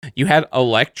You had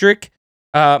electric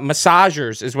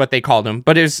massagers is what they called them,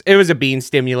 but it was a bean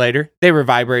stimulator. They were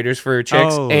vibrators for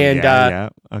chicks.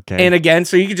 Okay. And again,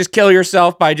 so you could just kill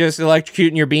yourself by just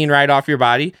electrocuting your bean right off your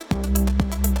body.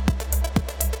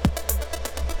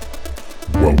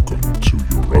 Welcome to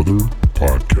your other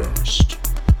podcast.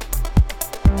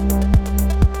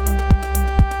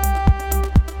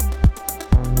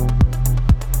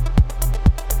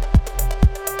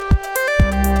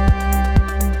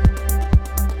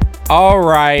 All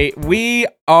right, we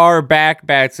are back,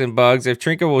 Bats and Bugs. If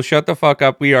Trnka will shut the fuck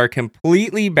up, we are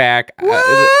completely back.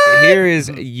 Here is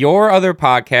your other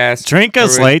podcast.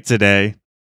 Trnka's late today.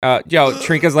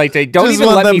 Trnka's late today. Don't Just even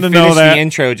want let them me to know finish that. the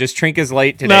intro. Just Trnka's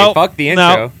late today. No, Fuck the intro.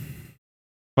 no.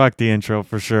 Fuck the intro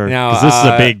for sure. No, Because this is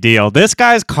a big deal. This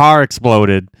guy's car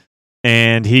exploded,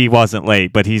 and he wasn't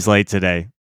late, but he's late today.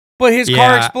 But his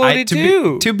car exploded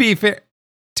too. To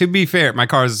be fair, my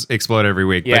cars explode every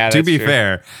week. Yeah, but to that's be true.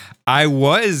 fair, I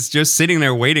was just sitting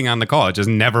there waiting on the call. It just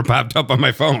never popped up on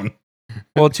my phone.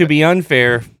 Well, to be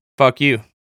unfair, fuck you.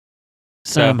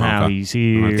 Somehow okay. he's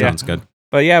here. That sounds good.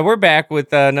 But yeah, we're back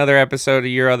with another episode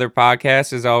of your other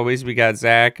podcast. As always, we got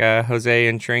Zack, Jose,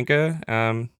 and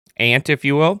Trnka, Ant, if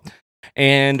you will.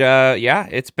 And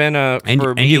it's been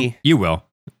You will.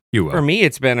 For me,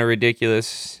 it's been a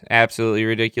absolutely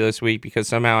ridiculous week because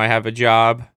somehow I have a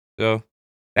job. So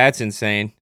that's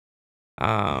insane.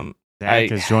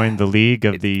 Zack has joined the league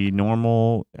of the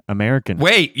normal American.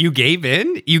 Wait, you gave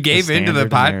in? You gave into the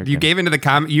American. You gave into the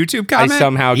YouTube comment? I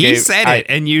somehow he gave... said it,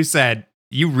 and you said...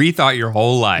 You rethought your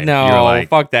whole life. No, You're like,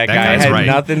 fuck that guy. It guy's had right.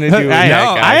 nothing to do with that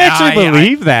guy. I actually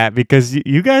believe that because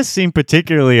you guys seem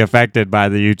particularly affected by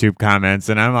the YouTube comments,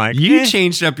 and I'm like, You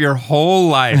changed up your whole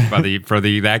life for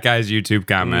that guy's YouTube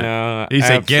comment. No, he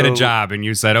said, "Get a job," and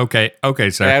you said, "Okay,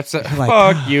 sir."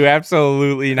 Fuck you,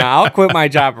 absolutely not. I'll quit my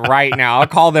job right now. I'll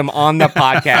call them on the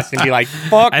podcast and be like,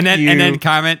 "Fuck and then, you," and then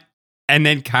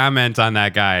comment on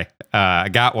that guy.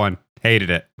 Got one, hated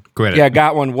it, quit it. Yeah,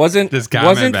 got one. Wasn't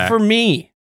back. for me.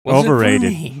 Wasn't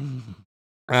overrated.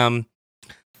 For me.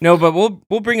 No, but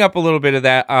we'll bring up a little bit of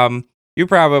that. You're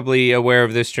probably aware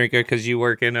of this, Trnka, because you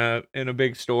work in a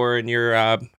big store and you're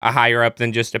a higher up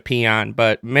than just a peon.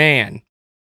 But man,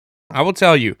 I will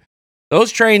tell you,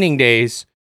 those training days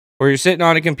where you're sitting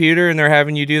on a computer and they're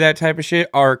having you do that type of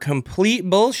shit are complete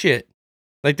bullshit.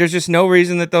 Like, there's just no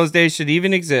reason that those days should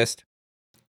even exist.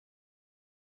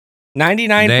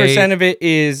 99% of it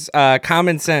is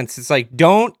common sense. It's like,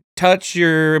 don't touch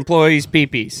your employees'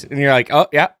 peepees. And you're like, oh,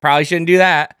 yeah, probably shouldn't do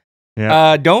that.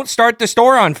 Yeah. Don't start the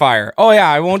store on fire. Oh, yeah,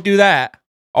 I won't do that.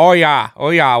 Oh, yeah,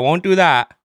 I won't do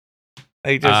that.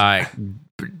 Like, just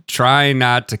try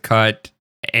not to cut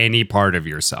any part of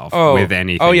yourself with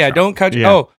anything. Oh, yeah, sharp. don't cut.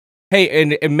 Yeah. Oh, hey,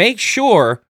 and make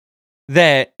sure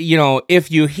that, if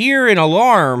you hear an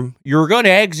alarm, you're going to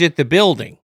exit the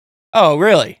building. Oh,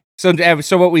 really? So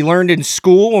what we learned in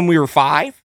school when we were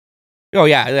 5? Oh,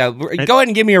 yeah. Go ahead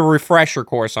and give me a refresher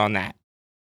course on that.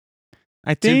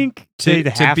 I think they'd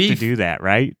have to do that,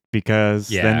 right? Because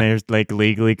then there's like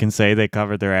legally can say they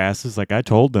covered their asses. Like I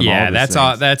told them. Yeah, all that's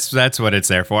all. That's what it's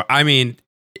there for. I mean,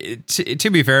 to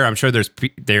be fair, I'm sure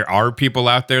there are people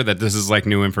out there that this is like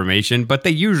new information, but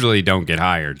they usually don't get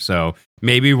hired. So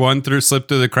maybe one slipped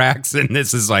through the cracks, and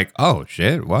this is like, oh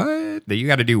shit, what? You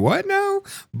got to do what now?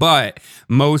 But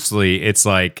mostly, it's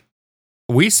like.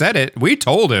 We said it. We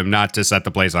told him not to set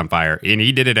the place on fire, and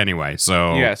he did it anyway.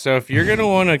 So yeah. So if you're gonna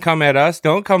want to come at us,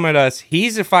 don't come at us.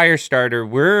 He's a fire starter.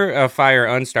 We're a fire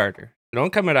unstarter.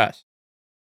 Don't come at us.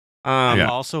 I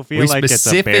also feel we like it's a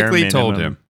bare specifically minimum. told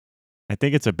him. I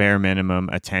think it's a bare minimum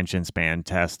attention span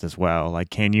test as well. Like,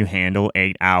 can you handle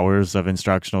 8 hours of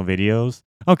instructional videos?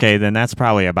 Okay, then that's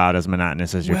probably about as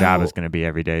monotonous as your job is going to be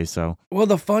every day. So, well,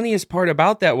 the funniest part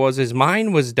about that is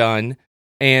mine was done.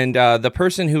 And the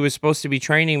person who was supposed to be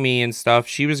training me and stuff,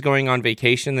 she was going on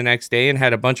vacation the next day and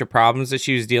had a bunch of problems that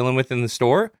she was dealing with in the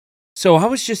store. So I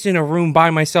was just in a room by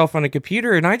myself on a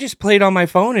computer, and I just played on my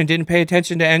phone and didn't pay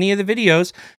attention to any of the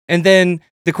videos. And then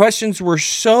the questions were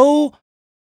so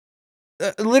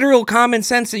literal common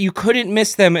sense that you couldn't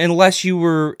miss them unless you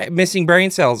were missing brain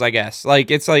cells, I guess.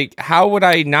 Like, it's like, how would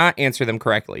I not answer them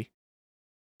correctly?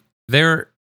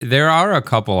 There are a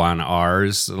couple on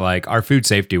ours, like our food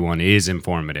safety one is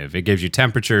informative. It gives you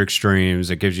temperature extremes.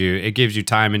 It gives you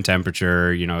time and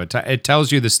temperature. It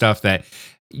tells you the stuff that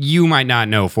you might not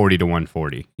know 40 to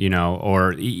 140,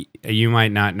 or you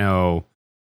might not know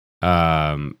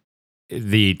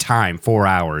the time, 4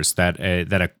 hours that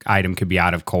that a item could be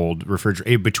out of cold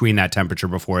refrigerate between that temperature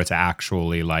before it's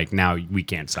actually like, now we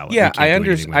can't sell it. Yeah, We can't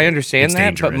do anything with I it. understand It's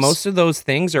that, but dangerous. most of those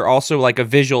things are also like a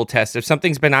visual test. If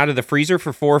something's been out of the freezer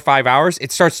for 4 or 5 hours,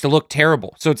 it starts to look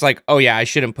terrible. So it's like, oh yeah, I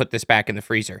shouldn't put this back in the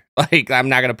freezer. Like, I'm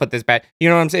not gonna put this back. You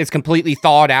know what I'm saying? It's completely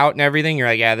thawed out and everything. You're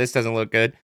like, yeah, this doesn't look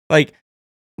good. Like,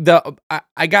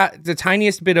 I got the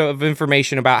tiniest bit of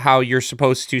information about how you're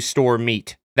supposed to store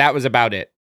meat. That was about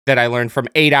it that I learned from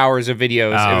 8 hours of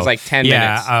videos. It was like 10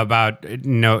 minutes. Yeah, about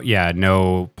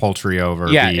no poultry over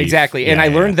Yeah, beef. exactly. And I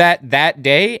learned that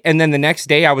day, and then the next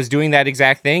day I was doing that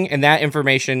exact thing, and that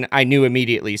information I knew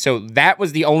immediately. So that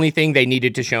was the only thing they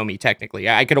needed to show me, technically.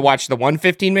 I could have watched the 1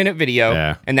 15-minute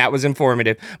video, and that was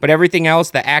informative. But everything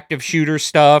else, the active shooter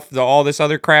stuff, all this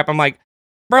other crap, I'm like,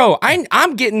 bro,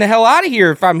 I'm getting the hell out of here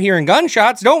if I'm hearing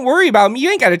gunshots. Don't worry about me. You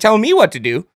ain't got to tell me what to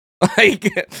do.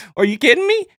 Like, are you kidding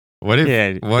me? What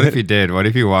if you did? What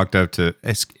if you walked up to,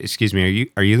 excuse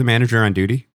me, are you the manager on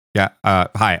duty? Yeah.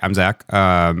 Hi, I'm Zack.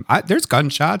 There's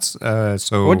gunshots.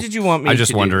 So what did you want me to do? I'm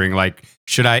just wondering, like,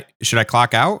 should I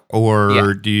clock out,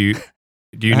 or do you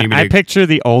need me to? I picture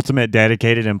the ultimate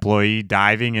dedicated employee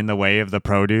diving in the way of the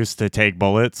produce to take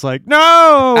bullets. Like,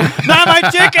 no, not my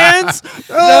chickens.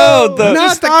 No,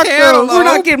 not the cantaloupe. We're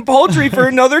not getting poultry for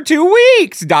another 2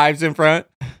 weeks. Dives in front.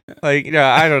 Like,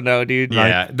 I don't know, dude.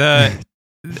 Yeah. Like,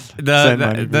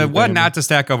 The what not to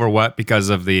stack over what because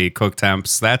of the cook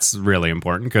temps, that's really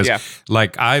important, because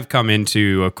like I've come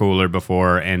into a cooler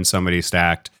before and somebody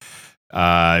stacked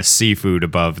seafood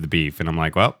above the beef, and I'm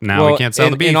like, well, now we can't sell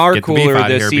the beef. In our Get cooler, the beef out of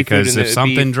the here, seafood because and if the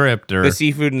something beef, dripped, or the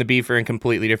seafood and the beef are in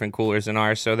completely different coolers than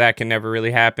ours, so that can never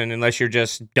really happen unless you're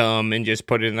just dumb and just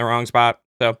put it in the wrong spot.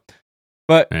 So,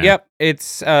 but yep,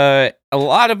 it's a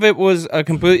lot of it was a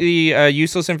completely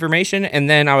useless information, and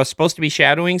then I was supposed to be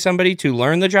shadowing somebody to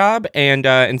learn the job, and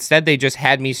instead they just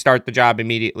had me start the job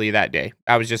immediately that day.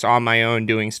 I was just on my own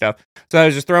doing stuff, so I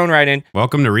was just thrown right in.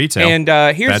 Welcome to retail. And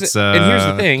here's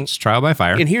the thing. It's trial by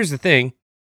fire. And here's the thing.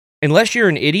 Unless you're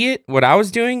an idiot, what I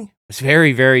was doing was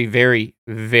very, very, very,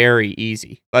 very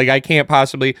easy. Like, I can't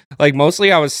possibly, like,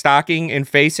 mostly I was stocking and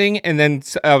facing, and then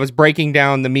I was breaking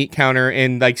down the meat counter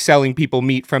and like selling people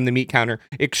meat from the meat counter.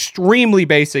 Extremely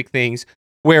basic things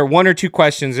where 1 or 2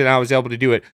 questions and I was able to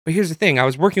do it. But here's the thing. I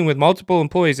was working with multiple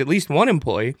employees, at least one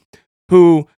employee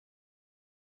who,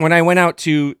 when I went out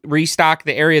to restock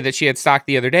the area that she had stocked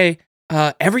the other day,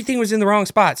 everything was in the wrong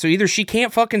spot. So either she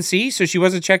can't fucking see, so she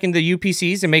wasn't checking the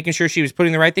UPCs and making sure she was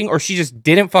putting the right thing, or she just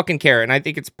didn't fucking care. And I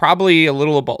think it's probably a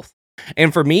little of both.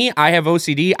 And for me, I have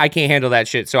OCD. I can't handle that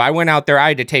shit. So I went out there. I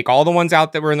had to take all the ones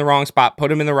out that were in the wrong spot, put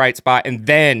them in the right spot, and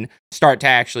then start to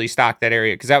actually stock that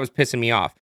area, because that was pissing me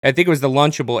off. I think it was the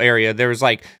Lunchable area. There was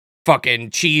like fucking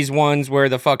cheese ones where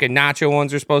the fucking nacho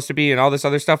ones are supposed to be and all this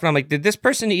other stuff. And I'm like, did this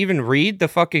person even read the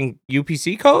fucking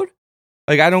UPC code?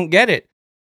 Like, I don't get it.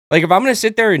 Like, if I'm going to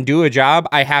sit there and do a job,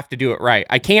 I have to do it right.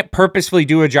 I can't purposefully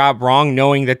do a job wrong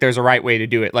knowing that there's a right way to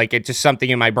do it. Like, it's just something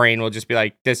in my brain will just be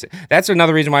like, this. That's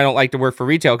another reason why I don't like to work for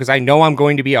retail, because I know I'm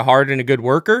going to be a hard and a good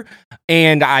worker,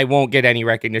 and I won't get any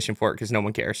recognition for it because no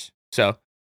one cares. So,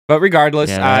 but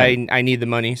regardless, I need the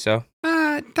money, so.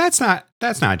 That's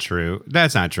not true.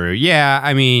 That's not true. Yeah,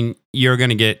 I mean, you're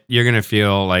gonna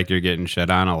feel like you're getting shit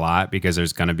on a lot, because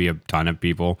there's gonna be a ton of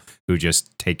people who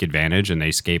just take advantage and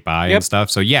they skate by and stuff.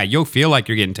 So yeah, you'll feel like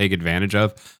you're getting taken advantage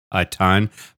of a ton.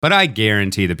 But I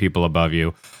guarantee the people above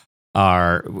you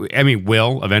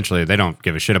will eventually. They don't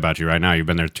give a shit about you right now. You've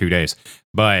been there 2 days,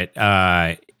 but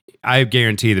I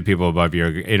guarantee the people above you are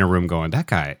in a room going, that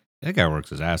guy works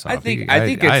his ass off. I like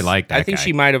that. I think guy.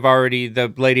 she might have already,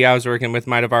 the lady I was working with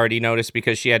might have already noticed,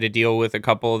 because she had to deal with a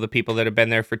couple of the people that have been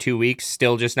there for 2 weeks,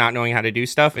 still just not knowing how to do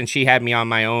stuff. And she had me on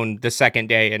my own the second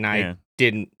day, and I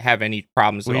didn't have any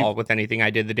problems at all with anything I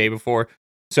did the day before.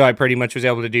 So I pretty much was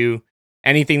able to do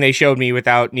anything they showed me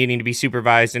without needing to be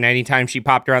supervised. And anytime she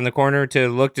popped around the corner to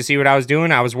look to see what I was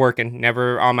doing, I was working,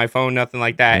 never on my phone, nothing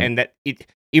like that. And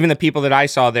even the people that I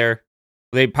saw there,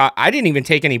 I didn't even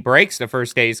take any breaks the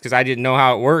first days because I didn't know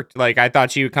how it worked. Like, I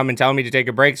thought she would come and tell me to take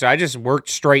a break, so I just worked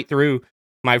straight through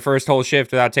my first whole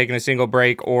shift without taking a single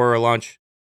break or a lunch.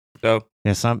 So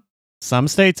yeah, some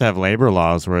states have labor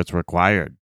laws where it's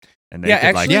required, and they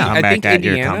could come back at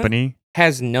your company.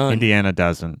 Has none. Indiana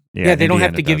doesn't. Yeah, they don't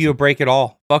have to give you a break at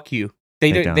all. Fuck you.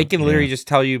 They can literally just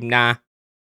tell you, nah.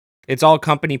 It's all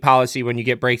company policy when you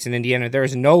get breaks in Indiana. There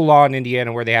is no law in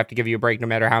Indiana where they have to give you a break no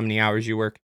matter how many hours you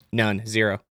work. None.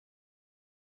 Zero.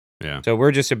 Yeah. So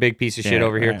we're just a big piece of shit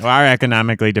over here. Well, our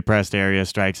economically depressed area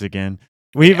strikes again.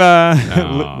 We've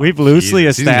we've loosely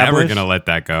Jesus. He's never established. gonna let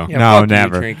that go. Yeah, No, fuck you,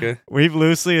 never. Trinka. We've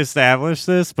loosely established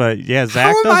this, but yeah,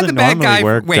 Zach am I doesn't the bad normally guy?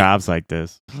 work Wait. jobs like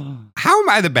this. How am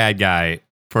I the bad guy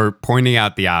for pointing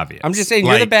out the obvious? I'm just saying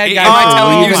you're the bad guy Am I for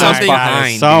telling you leaving us something?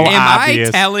 behind, So dude. Am obvious.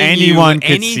 I telling Anyone you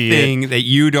could see it. anything that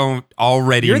you don't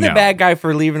already You're know? the bad guy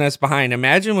for leaving us behind.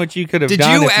 Imagine what you could have Did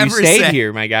done you if you ever stayed say-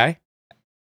 here, my guy.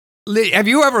 Have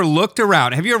you ever looked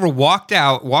around? Have you ever walked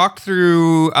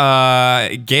through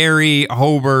Gary,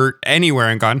 Hobart, anywhere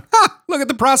and gone, look at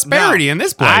the prosperity in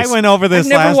this place? I went over this I've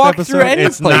never last walked through episode. any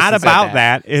It's places not like about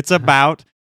that. that. It's about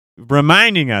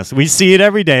reminding us. We see it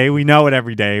every day. We know it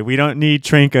every day. We don't need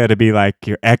Trnka to be like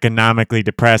your economically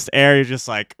depressed area. You're just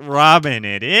like rubbing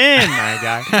it in, my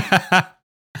guy.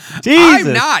 Jesus.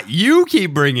 I'm not. You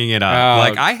keep bringing it up. Oh,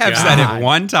 Like I have said God. it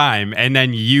one time, and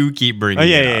then you keep bringing Oh,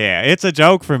 yeah, it yeah, up. yeah. It's a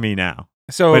joke for me now.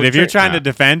 So, But if you're trying yeah. to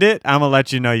defend it, I'm going to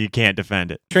let you know you can't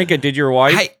defend it. Trinka, did your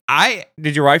wife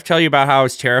did your wife tell you about how I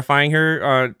was terrifying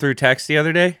her through text the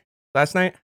other day, last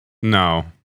night? No.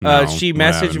 She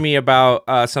messaged me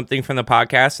about something from the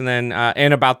podcast, and then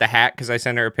and about the hat because I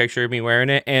sent her a picture of me wearing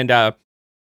it, and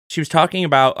she was talking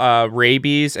about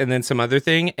rabies and then some other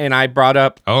thing, and I brought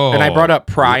up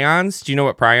prions. Do you know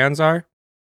what prions are?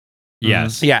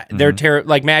 Yes. Yeah, they're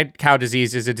like mad cow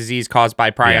disease is a disease caused by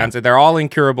prions, and they're all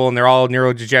incurable and they're all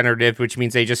neurodegenerative, which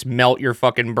means they just melt your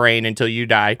fucking brain until you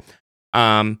die.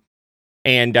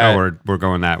 And we're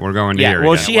going that. We're going to here.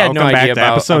 well, again. she had no Welcome back idea to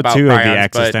about episode about 2 prions, of the but-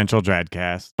 Existential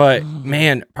Dreadcast. But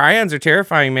man, prions are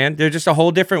terrifying, man. They're just a whole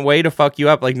different way to fuck you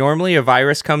up. Like normally a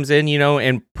virus comes in,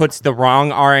 and puts the wrong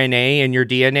RNA in your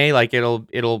DNA, like it'll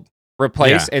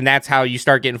replace, and that's how you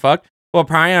start getting fucked. Well,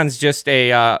 prion's just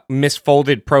a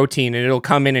misfolded protein, and it'll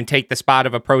come in and take the spot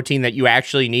of a protein that you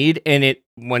actually need. And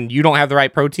when you don't have the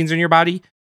right proteins in your body,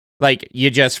 like you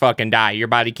just fucking die. Your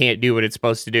body can't do what it's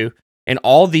supposed to do. And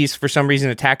all these, for some reason,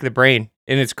 attack the brain,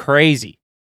 and it's crazy.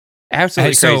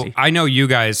 Absolutely So crazy. I know you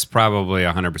guys probably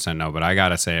 100% know, but I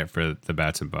gotta say it for the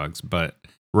bats and bugs. But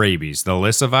rabies, the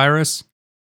Lissa virus,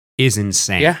 is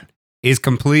insane. Yeah. Is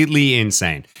completely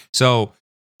insane. So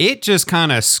it just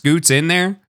kind of scoots in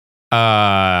there.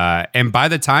 And by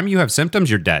the time you have symptoms,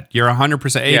 you're dead. You're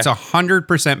 100%. It's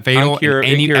 100% fatal. And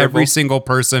Incurable. every single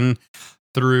person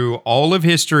through all of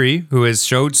history who has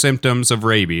showed symptoms of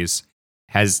rabies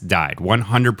has died.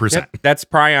 100%. Yep, that's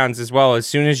prions as well. As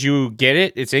soon as you get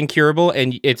it, it's incurable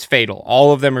and it's fatal.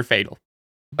 All of them are fatal.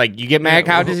 Like you get mad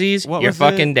cow disease, what you're was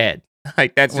fucking it? dead.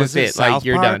 Like that's Was just it it. Like South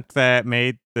you're Park done. that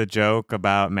made the joke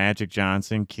about Magic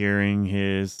Johnson curing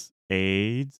his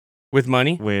AIDS With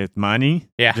money? with money?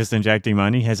 Yeah. Just injecting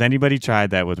money? Has anybody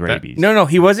tried that with rabies? No,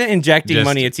 he wasn't injecting Just-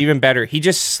 money. It's even better. He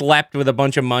just slept with a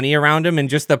bunch of money around him, and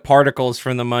just the particles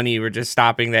from the money were just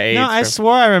stopping the AIDS. No, I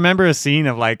swore I remember a scene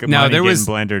of like No, money there getting was-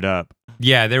 blended up.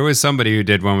 Yeah, there was somebody who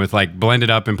did one with like blend it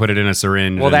up and put it in a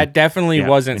syringe. Well, and- that definitely Yeah,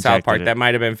 wasn't South injected Park. it. That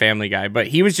might have been Family Guy. But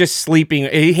he was just sleeping.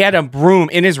 He had a room.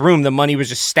 In his room, the money was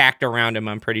just stacked around him,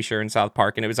 I'm pretty sure, in South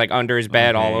Park. And it was like under his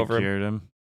bed, all Okay, over him. cured him.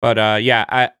 But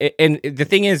and the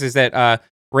thing is that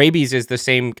rabies is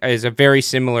a very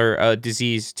similar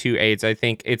disease to AIDS. I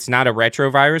think it's not a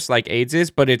retrovirus like AIDS is,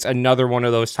 but it's another one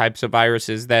of those types of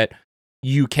viruses that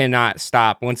you cannot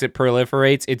stop. Once it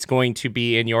proliferates, it's going to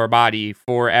be in your body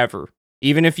forever.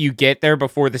 Even if you get there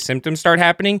before the symptoms start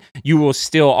happening, you will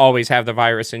still always have the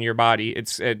virus in your body.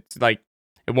 It's like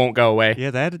it won't go away.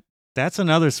 Yeah, that's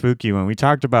another spooky one. We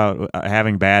talked about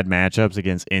having bad matchups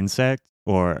against insects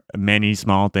or many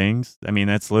small things. I mean,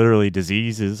 that's literally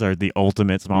diseases are the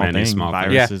ultimate small Many thing. small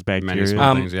things. Viruses, Many bacteria.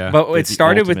 small things, yeah. But it It's the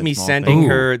started with ultimate me small sending thing.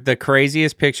 her the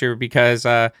craziest picture because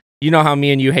you know how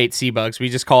me and you hate sea bugs. We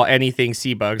just call anything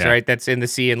sea bugs, Yeah. right? That's in the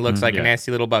sea and looks like a yeah.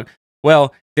 nasty little bug.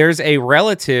 Well, there's a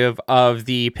relative of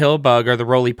the pill bug or the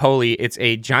roly-poly. It's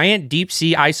a giant deep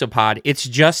sea isopod. It's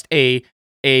just a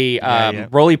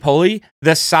roly-poly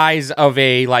the size of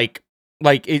a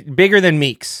bigger than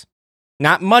Meeks.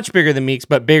 Not much bigger than Meeks,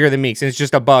 but bigger than Meeks. And it's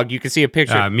just a bug. You can see a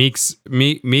picture. Meeks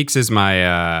is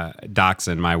my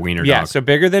dachshund, my wiener Yeah, dog. so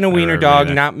bigger than a wiener dog,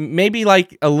 not maybe like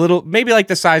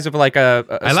the size of like a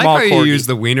I like small how you corgi. use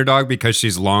the wiener dog because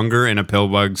she's longer and a pill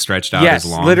bug stretched out Yes,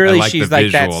 as long. literally, I she's the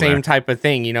like that visual same there. type of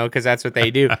thing, because that's what they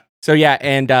do. So yeah,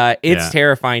 and it's Yeah.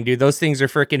 terrifying, dude. Those things are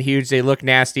freaking huge. They look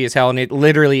nasty as hell, and it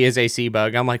literally is a sea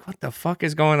bug. I'm like, what the fuck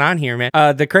is going on here, man?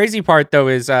 The crazy part though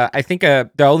is, I think the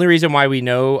only reason why we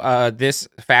know this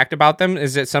fact about them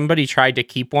is that somebody tried to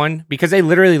keep one because they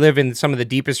literally live in some of the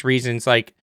deepest regions,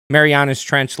 like Marianas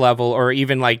Trench level, or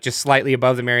even like just slightly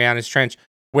above the Marianas Trench,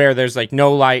 where there's like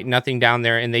no light, nothing down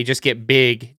there, and they just get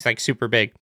big. It's like super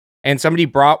big. And somebody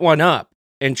brought one up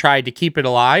and tried to keep it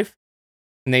alive.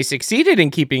 And they succeeded in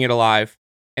keeping it alive.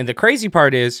 And the crazy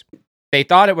part is they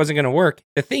thought it wasn't going to work.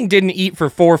 The thing didn't eat for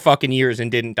 4 fucking years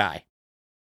and didn't die.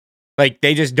 Like,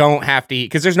 they just don't have to eat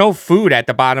because there's no food at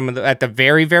the bottom of at the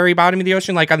very, very bottom of the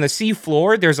ocean. Like on the sea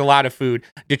floor, there's a lot of food.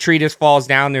 Detritus falls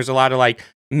down. There's a lot of like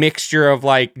mixture of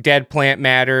like dead plant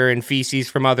matter and feces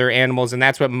from other animals. And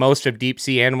that's what most of deep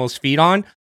sea animals feed on.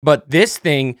 But this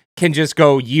thing can just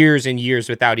go years and years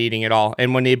without eating at all.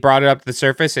 And when they brought it up to the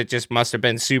surface, it just must have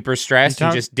been super stressed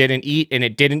and just didn't eat, and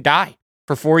it didn't die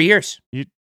for 4 years.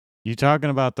 You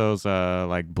talking about those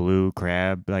like blue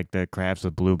crab, like the crabs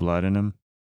with blue blood in them?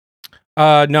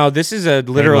 No, this is a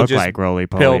literal just like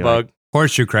roly-poly, pill bug.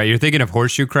 Horseshoe crab. You're thinking of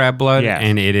horseshoe crab blood, Yeah.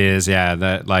 and it is,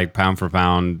 that like pound for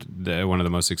pound, one of the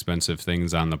most expensive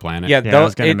things on the planet. Yeah, I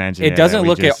was gonna mention. It doesn't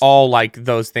look at all like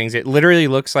those things. It literally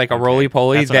looks like a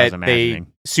roly-poly that they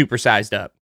supersized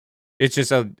up. It's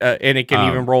just and it can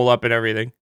even roll up and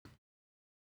everything.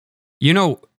 You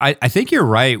know, I think you're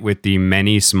right with the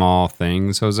many small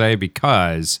things, Jose,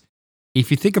 because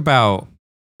if you think about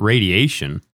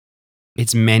radiation,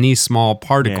 it's many small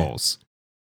particles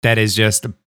that is just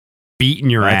beating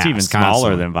your ass. That's even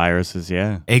smaller than viruses,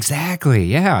 yeah. Exactly,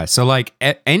 yeah. So like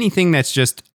anything that's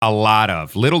just a lot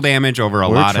of little damage over a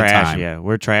lot of time. Yeah,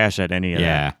 we're trash at any of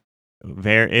that.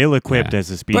 Very ill-equipped as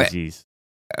a species.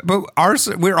 But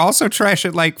we're also trash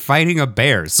at like fighting a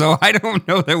bear. So I don't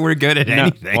know that we're good at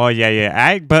anything. Well,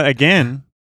 yeah. But again,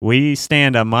 we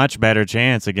stand a much better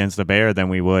chance against the bear than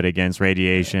we would against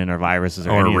radiation or viruses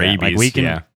or any rabies. Of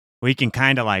that. Like we can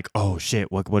kind of like, oh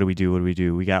shit, what do we do? What do we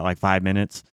do? We got like 5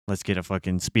 minutes. Let's get a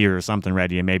fucking spear or something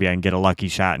ready, and maybe I can get a lucky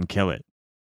shot and kill it.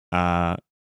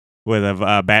 With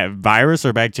a virus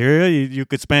or bacteria, you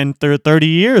could spend 30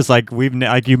 years, like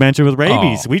you mentioned with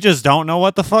rabies. We just don't know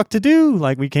what the fuck to do.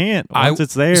 Like we can't. Once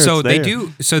it's there, so it's they there.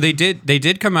 do. So they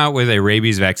did come out with a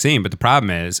rabies vaccine, but the problem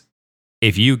is,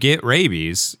 if you get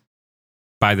rabies,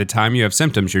 by the time you have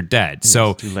symptoms, you're dead.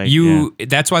 So too late,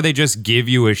 that's why they just give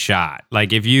you a shot.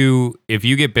 Like if you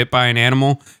get bit by an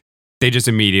animal, they just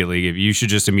immediately you should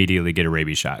just immediately get a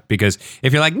rabies shot, because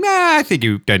if you're like, nah, I think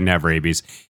you didn't have rabies.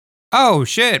 Oh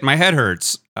shit, my head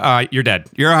hurts. You're dead.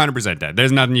 You're 100% dead.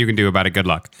 There's nothing you can do about it. Good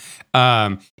luck.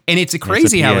 And it's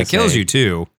crazy how it kills you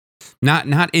too. Not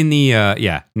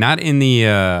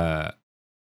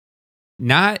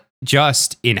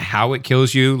just in how it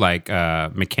kills you, like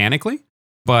mechanically,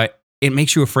 but it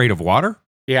makes you afraid of water.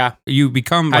 Yeah, you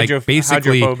become like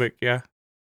basically hydrophobic.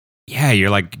 Yeah, you're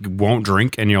like won't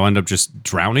drink, and you'll end up just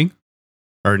drowning,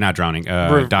 or not drowning,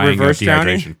 dying of dehydration.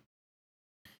 Drowning?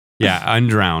 Yeah,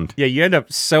 undrowned. Yeah, you end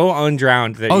up so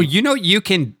undrowned that you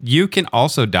can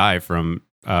also die from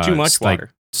too much water,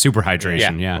 super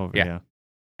hydration. Yeah.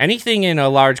 Anything in a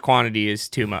large quantity is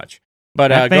too much. But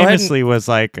that go ahead famously was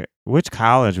like, which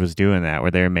college was doing that, where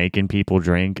they're making people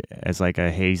drink as like a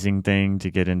hazing thing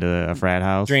to get into a frat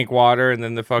house, drink water, and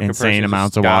then the fucking insane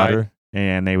amounts of water,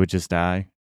 and they would just die.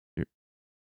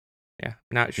 Yeah,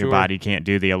 not sure. Your body can't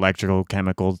do the electrical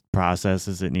chemical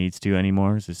processes it needs to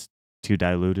anymore. It's just too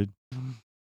diluted.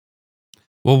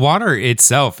 Well, water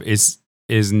itself is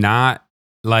not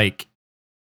like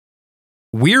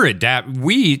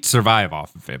we survive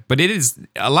off of it, but it is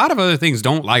a lot of other things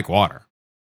don't like water.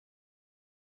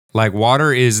 Like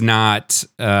water is not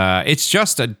it's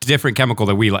just a different chemical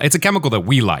that we like. It's a chemical that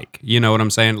we like. You know what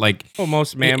I'm saying? Like, well,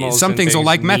 most mammals some things will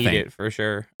like need methane it for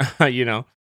sure. You know,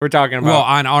 we're talking about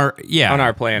on our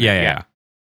planet. Yeah.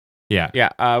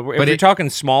 If you're talking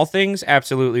small things,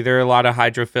 absolutely. There are a lot of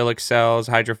hydrophilic cells,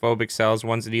 hydrophobic cells,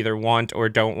 ones that either want or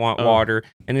don't want water.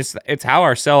 And it's how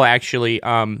our cell actually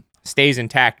stays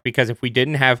intact, because if we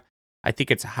didn't have, I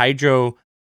think it's hydrophobic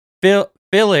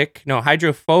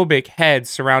heads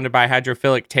surrounded by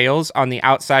hydrophilic tails on the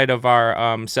outside of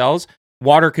our cells,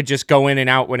 water could just go in and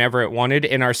out whenever it wanted,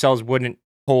 and our cells wouldn't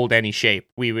hold any shape.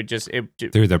 We would just...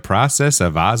 through the process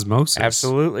of osmosis.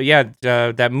 Absolutely. Yeah,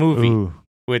 that movie. Ooh.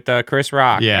 With Chris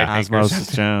Rock. Yeah.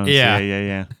 Osmosis Jones.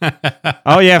 Yeah.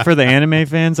 Oh, yeah, for the anime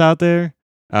fans out there,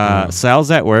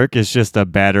 Cells at Work is just a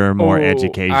better, more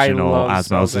educational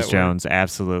Osmosis Jones.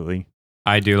 Absolutely.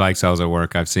 I do like Cells at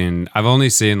Work. I've only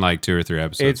seen like 2 or 3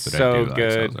 episodes. It's so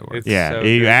good.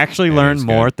 You actually learn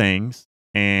more things,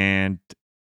 and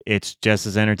it's just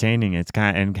as entertaining. It's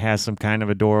and has some kind of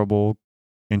adorable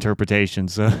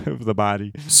interpretations of the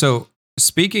body. So,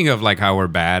 speaking of like how we're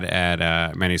bad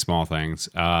at many small things,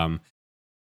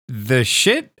 the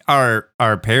shit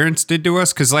our parents did to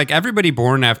us, because like everybody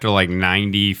born after like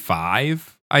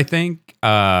 95, I think,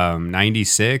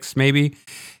 96 maybe,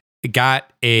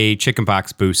 got a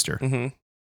chickenpox booster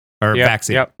or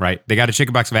vaccine, right? They got a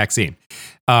chickenpox vaccine.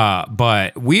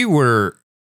 But we were,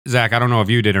 Zach, I don't know if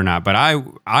you did or not, but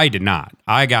I did not.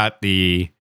 I got the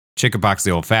chickenpox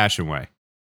the old-fashioned way,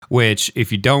 which,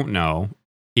 if you don't know,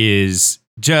 is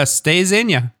just stays in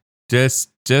you,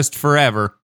 just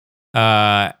forever.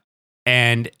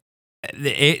 And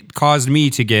it caused me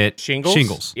to get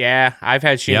shingles. Yeah, I've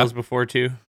had shingles before too.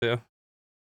 So,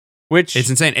 which it's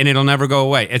insane, and it'll never go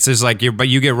away. It's just like you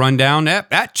get run down.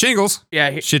 That shingles.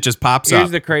 Yeah, shit just pops up.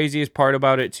 Here's the craziest part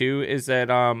about it too is that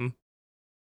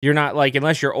you're not like,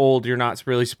 unless you're old, you're not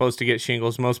really supposed to get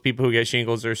shingles. Most people who get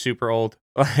shingles are super old.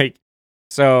 Like,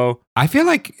 so I feel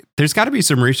like there's got to be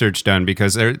some research done,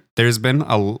 because there's been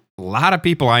a lot of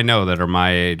people I know that are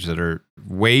my age that are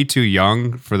way too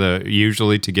young for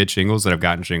usually to get shingles that have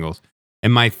gotten shingles.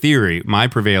 And my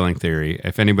prevailing theory,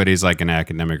 if anybody's like an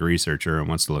academic researcher and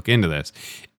wants to look into this,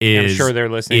 is I'm sure they're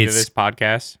listening to this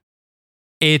podcast.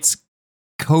 It's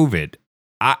COVID.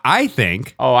 I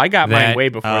think. Oh, I got mine way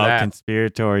before that.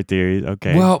 Conspiracy theories.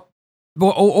 Okay. Well,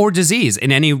 or disease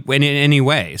in any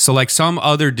way. So like some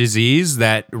other disease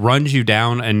that runs you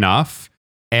down enough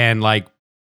and like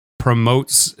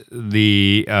promotes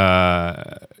the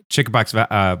chickenpox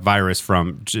virus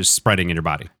from just spreading in your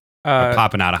body,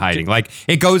 popping out of hiding. Like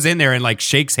it goes in there and like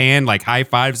shakes hand, like high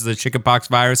fives the chickenpox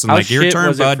virus, and how like your shit turn,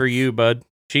 was bud. It for you, bud?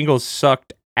 Shingles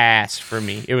sucked ass for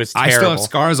me. It was terrible. I still have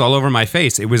scars all over my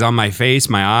face. It was on my face,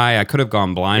 my eye. I could have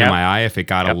gone blind in my eye if it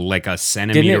got like a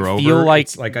centimeter Didn't it over. feel like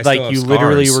I still have you scars.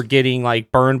 literally were getting like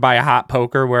burned by a hot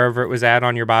poker wherever it was at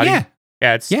on your body? Yeah,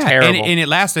 it's terrible. And it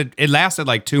lasted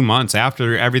like 2 months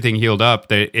after everything healed up.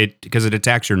 Because it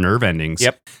attacks your nerve endings.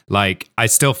 Yep. Like I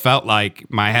still felt like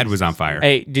my head was on fire.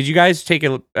 Hey, did you guys take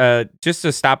just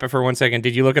to stop it for 1 second?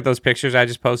 Did you look at those pictures I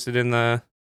just posted in the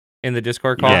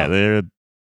Discord call?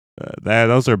 Yeah,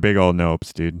 those are big old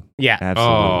nopes, dude. Yeah,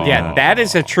 absolutely. Yeah, that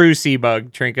is a true sea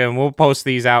bug, Trnka, and we'll post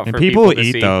these out and for people to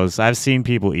eat see. those. I've seen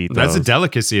people eat those. That's a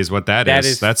delicacy, is what that is.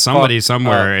 Is That's somebody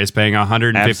somewhere is paying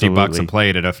 $150 bucks a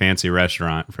plate at a fancy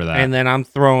restaurant for that. And then I'm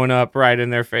throwing up right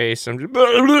in their face. I'm just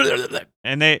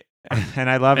and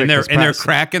I love and it. They're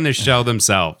cracking the shell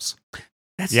themselves.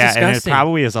 That's disgusting. And it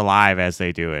probably is alive as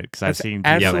they do it, because I've seen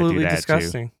people that do that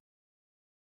disgusting.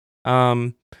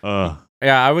 Too.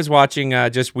 Yeah, I was watching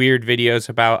just weird videos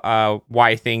about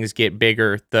why things get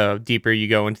bigger the deeper you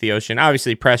go into the ocean.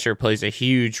 Obviously, pressure plays a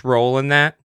huge role in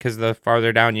that, because the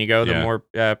farther down you go, the more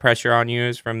pressure on you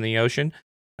is from the ocean.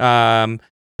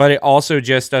 But it also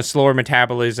just a slower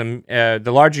metabolism. The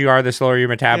larger you are, the slower your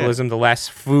metabolism, the less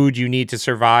food you need to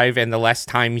survive, and the less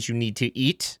times you need to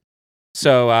eat.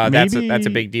 So that's a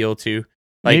big deal too.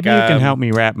 Like, maybe you can help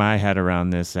me wrap my head around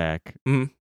this, Zach.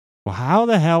 Mm-hmm. Well, how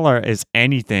the hell is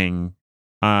anything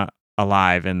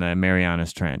alive in the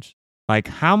Marianas Trench? Like,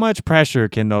 how much pressure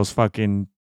can those fucking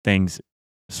things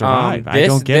survive? I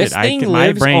don't get it.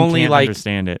 My brain can't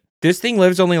understand it. This thing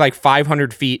lives only like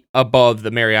 500 feet above the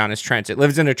Marianas Trench. It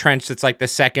lives in a trench that's like the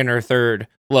second or third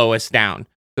lowest down.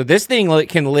 So this thing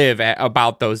can live at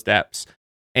about those depths.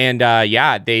 And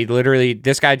they literally,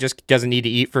 this guy just doesn't need to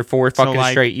eat for 4 fucking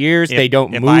straight years. They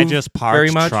don't move very much. If I just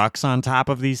parked trucks on top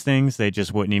of these things, they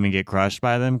just wouldn't even get crushed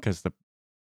by them, because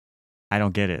I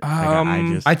don't get it.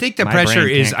 I think the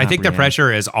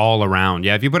pressure is all around.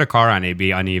 Yeah, if you put a car on, it'd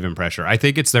be uneven pressure. I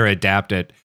think it's their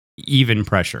adapted even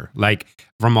pressure. Like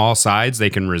from all sides, they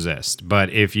can resist. But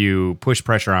if you push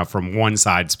pressure out from one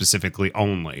side specifically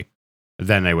only,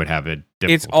 then they would have it.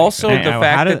 It's also the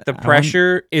fact that the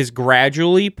pressure is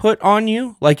gradually put on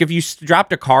you. Like if you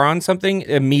dropped a car on something,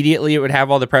 immediately it would have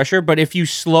all the pressure. But if you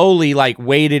slowly like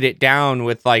weighted it down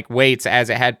with like weights as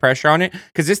it had pressure on it,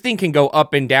 because this thing can go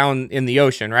up and down in the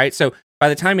ocean, right? So by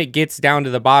the time it gets down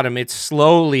to the bottom, it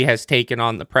slowly has taken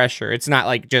on the pressure. It's not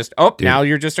like just, dude, now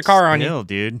you're just a car on you.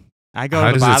 Dude. I go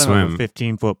to the bottom of a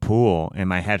 15-foot pool and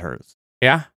my head hurts.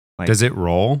 Yeah. Like, does it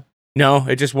roll? No,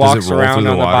 it just walks around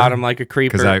on the bottom like a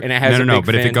creeper, and it has a big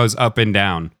but fin. if it goes up and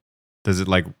down, does it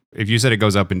like? If you said it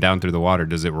goes up and down through the water,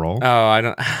 does it roll? Oh, I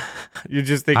don't. You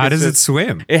just think how does it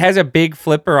swim? It has a big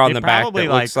flipper on the back that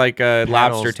looks like a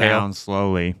lobster tail. Down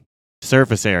slowly,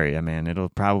 surface area, man. It'll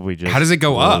probably just. How does it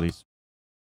go up?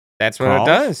 That's what it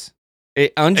does.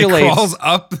 It undulates. It crawls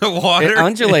up the water. It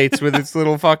undulates with its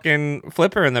little fucking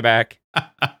flipper in the back.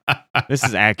 This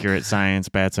is accurate science,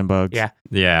 bats and bugs.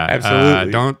 Yeah,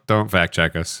 absolutely. Don't fact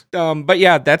check us. But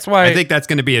yeah, that's why I think that's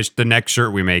going to be the next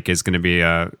shirt we make is going to be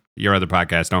your other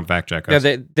podcast. Don't fact check us.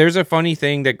 Yeah, there's a funny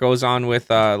thing that goes on with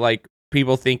like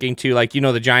people thinking too, like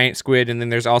the giant squid, and then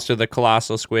there's also the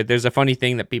colossal squid. There's a funny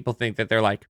thing that people think that they're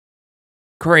like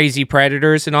crazy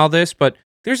predators and all this, but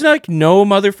there's like no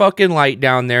motherfucking light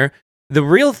down there. The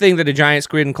real thing that a giant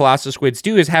squid and colossal squids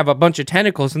do is have a bunch of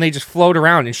tentacles, and they just float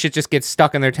around, and shit just gets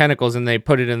stuck in their tentacles, and they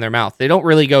put it in their mouth. They don't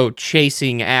really go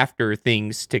chasing after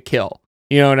things to kill.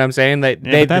 You know what I'm saying? That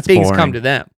Yeah, but the that's things come boring. to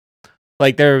them.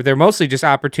 Like they're mostly just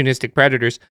opportunistic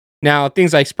predators. Now,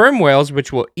 things like sperm whales,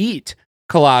 which will eat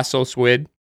colossal squid,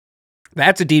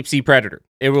 that's a deep sea predator.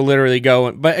 It will literally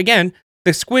go. But again,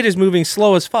 the squid is moving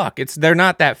slow as fuck. They're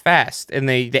not that fast, and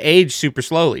they age super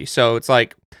slowly. So it's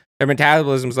like their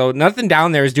metabolism's low. Nothing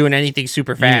down there is doing anything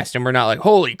super fast, and we're not like,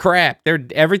 holy crap!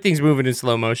 Everything's moving in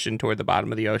slow motion toward the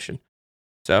bottom of the ocean.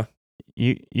 So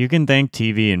You can thank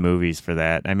TV and movies for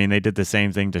that. I mean, they did the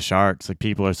same thing to sharks. Like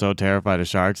people are so terrified of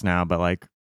sharks now, but like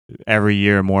every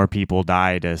year more people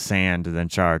die to sand than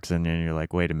sharks, and then you're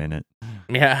like, wait a minute.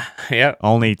 yeah.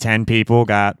 Only 10 people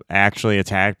got actually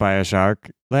attacked by a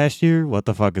shark last year? What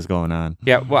the fuck is going on?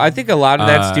 Yeah, well, I think a lot of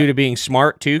that's due to being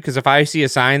smart too. Because if I see a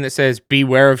sign that says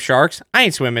 "Beware of sharks," I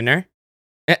ain't swimming there.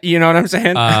 You know what I'm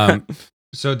saying?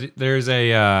 So there's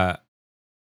a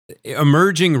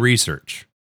emerging research.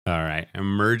 All right,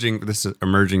 This is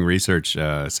emerging research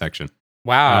section.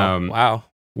 Wow.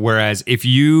 Whereas if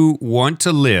you want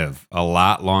to live a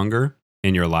lot longer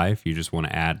in your life, you just want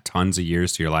to add tons of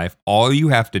years to your life, all you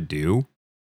have to do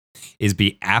is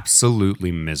be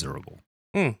absolutely miserable.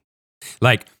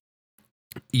 Like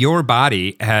your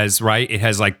body has, right? It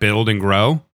has like build and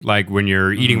grow. Like when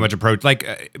you're eating a bunch of protein,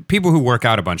 like people who work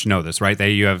out a bunch know this, right?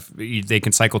 They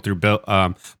can cycle through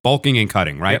bulking and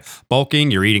cutting, right? Yep. Bulking,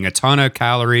 you're eating a ton of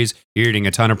calories, you're eating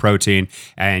a ton of protein,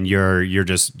 and you're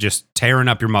just tearing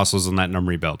up your muscles and letting them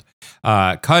rebuild.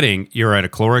 Cutting, you're at a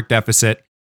caloric deficit.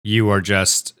 You are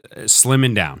just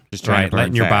slimming down, just trying right? to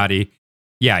Letting your body.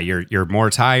 Yeah, you're more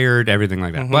tired, everything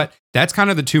like that. But that's kind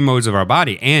of the two modes of our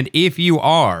body. And if you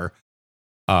are,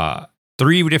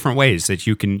 three different ways that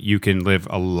you can live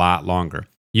a lot longer.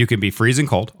 You can be freezing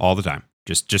cold all the time,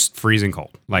 just freezing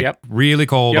cold, like really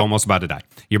cold, almost about to die.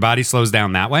 Your body slows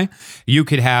down that way. You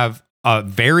could have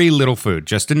very little food,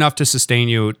 just enough to sustain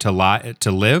you to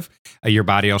live. Your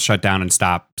body will shut down and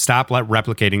stop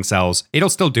replicating cells. It'll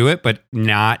still do it, but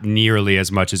not nearly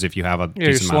as much as if you have a.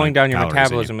 You're slowing down your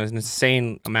metabolism an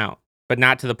insane amount, but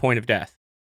not to the point of death.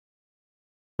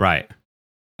 Right.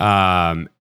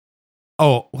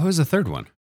 Oh, what was the third one?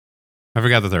 I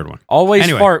forgot the third one. Always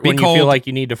fart when you feel like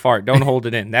you need to fart. Don't hold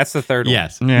it in. That's the third one.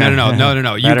 Yes. Yeah.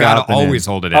 No. You gotta always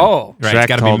hold it in. Oh, right. It's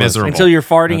gotta be miserable until you're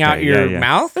farting out your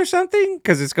mouth or something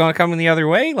because it's going to come in the other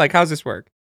way. Like, how's this work?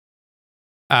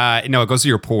 No, it goes to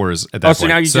your pores at that point. So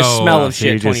now you just smell of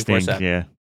shit 24/7. Yeah.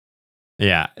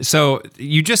 Yeah. So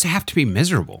you just have to be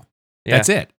miserable. Yeah. That's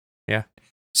it. Yeah.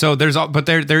 So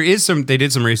there is some. They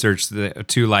did some research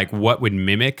to like what would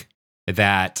mimic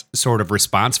that sort of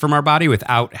response from our body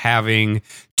without having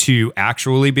to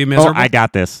actually be miserable. Oh, I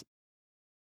got this.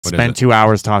 Spend 2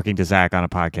 hours talking to Zack on a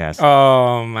podcast.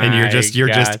 Oh my! And you're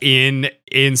just in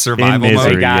survival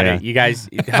misery, mode. I got it. You guys,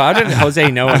 how did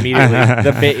Jose know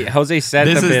immediately? Jose set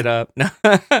the bit up.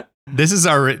 This is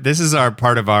our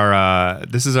part of our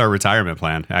retirement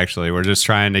plan. Actually, we're just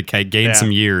trying to gain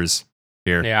some years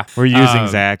here. Yeah, we're using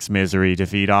Zach's misery to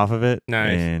feed off of it.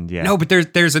 Nice. And No, but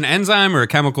there's an enzyme or a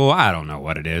chemical. I don't know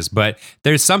what it is, but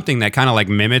there's something that kind of like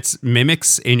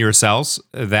mimics in your cells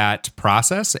that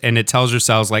process, and it tells your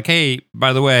cells like, hey,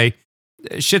 by the way,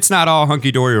 shit's not all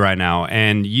hunky dory right now,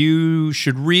 and you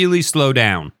should really slow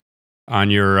down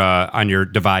on your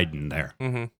dividing there.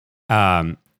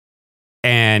 Mm-hmm.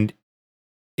 And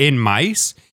in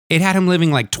mice, it had him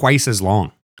living like twice as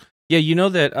long. Yeah, you know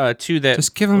that too. That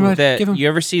just give him. You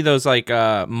ever see those like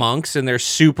monks and they're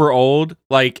super old,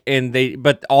 like,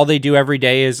 but all they do every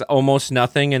day is almost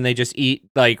nothing, and they just eat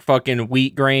like fucking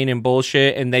wheat grain and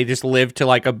bullshit, and they just live to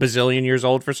like a bazillion years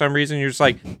old for some reason. You're just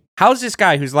like, how's this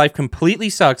guy whose life completely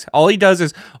sucks? All he does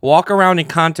is walk around and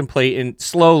contemplate and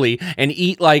slowly and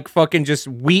eat like fucking just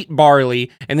wheat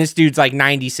barley, and this dude's like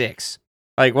 96.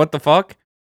 Like, what the fuck?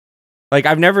 Like,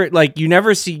 you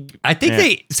never see. I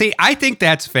think I think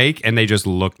that's fake, and they just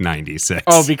look 96.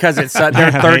 Oh, because it's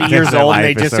they're 30 years old and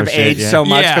they just have aged so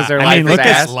much because their life is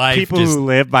ass. People who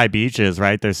live by beaches,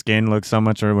 right? Their skin looks so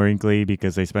much more wrinkly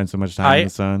because they spend so much time in the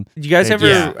sun. Did you guys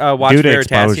ever watch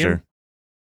Veritasium?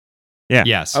 Yeah.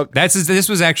 Yes. Okay. This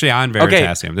was actually on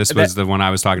Veritasium. Okay. This was the one I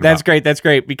was talking about. Great. That's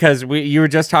great because you were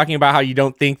just talking about how you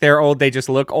don't think they're old; they just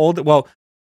look old. Well.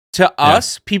 To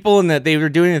us, people in that they were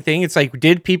doing the thing, it's like,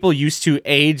 did people used to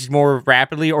age more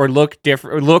rapidly or look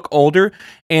different or look older?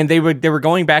 And they were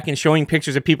going back and showing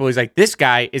pictures of people. He's like, this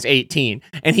guy is 18.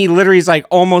 And he literally is like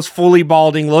almost fully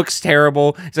balding, looks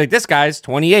terrible. He's like, this guy's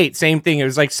 28. Same thing. It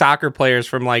was like soccer players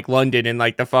from like London in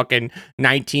like the fucking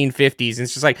 1950s. And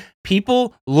it's just like,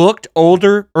 people looked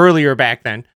older earlier back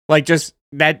then. Like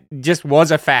that just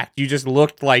was a fact. You just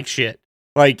looked like shit.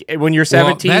 Like when you're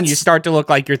 17, you start to look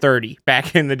like you're 30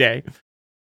 back in the day.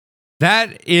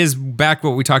 That is back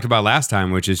what we talked about last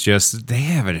time, which is just they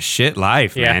have a shit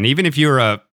life, man. Even if you're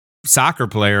a soccer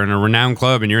player in a renowned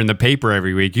club and you're in the paper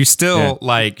every week, you still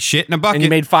like shit in a bucket. And you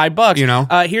made $5, you know.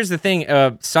 Here's the thing: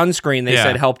 sunscreen. They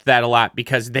said helped that a lot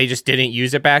because they just didn't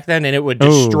use it back then, and it would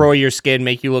destroy your skin,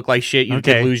 make you look like shit. You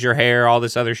could lose your hair, all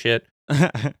this other shit.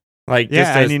 Like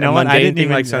just a mundane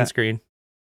thing like sunscreen.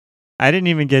 I didn't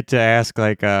even get to ask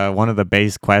like one of the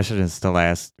base questions to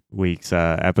last week's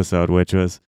episode, which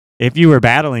was, if you were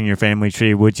battling your family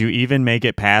tree, would you even make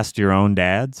it past your own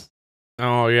dad's?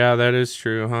 Oh yeah, that is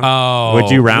true, huh? Oh, would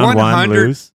you round 1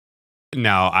 lose? No,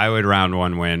 I would round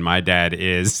 1 win. My dad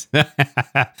is my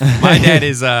dad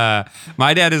is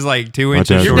like 2 inches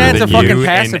shorter than you. Your dad's a fucking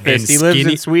pacifist. He lives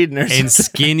in Sweden and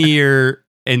skinnier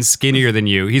than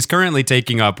you. He's currently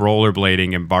taking up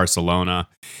rollerblading in Barcelona.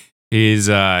 He's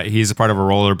a part of a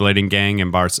rollerblading gang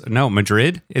in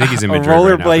Madrid. I think he's in Madrid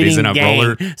right now. He's in a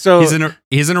gang.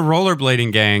 He's in a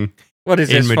rollerblading gang. What is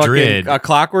this, Madrid? A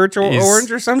Clockwork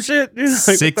Orange or some shit? Like,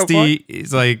 60.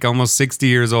 He's like almost 60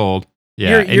 years old.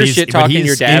 Yeah, you're shit talking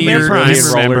your dad.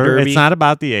 Remember, it's not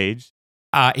about the age.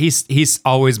 He's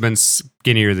always been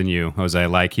skinnier than you, Jose.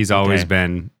 Like he's always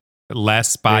been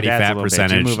less body fat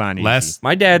percentage. Less.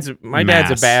 My dad's a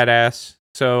badass.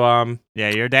 So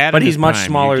your dad. But he's much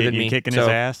smaller than me. Kicking his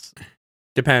ass.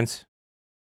 Depends.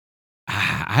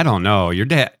 I don't know. Your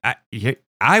dad.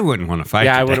 I wouldn't want to fight.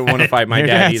 Yeah, I wouldn't want to fight my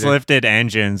dad either. Lifted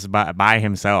engines by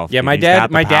himself. Yeah, my dad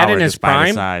in his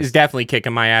prime is definitely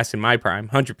kicking my ass in my prime,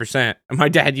 100%. My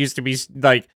dad used to be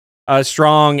like a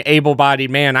strong,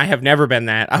 able-bodied man. I have never been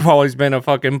that. I've always been a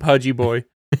fucking pudgy boy.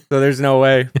 So there's no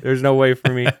way. There's no way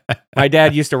for me. My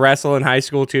dad used to wrestle in high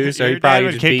school too, so he probably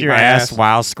would just kick your ass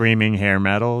while screaming hair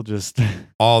metal. Just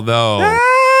although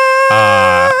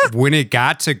when it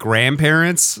got to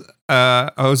grandparents,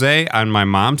 Jose, on my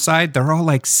mom's side, they're all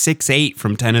like 6'8"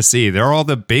 from Tennessee. They're all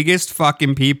the biggest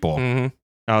fucking people. Mm-hmm.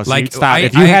 Oh, so like stop.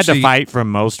 If you had to fight from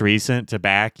most recent to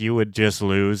back, you would just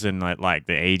lose in like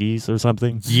the 80s or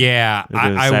something. Yeah,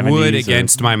 I would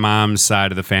against my mom's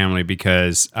side of the family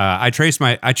because I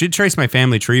should trace my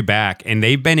family tree back, and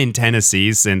they've been in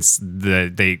Tennessee since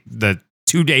the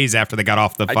 2 days after they got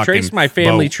off the fucking boat. I traced my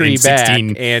family tree back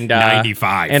and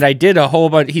 95. And I did a whole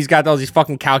bunch. He's got all these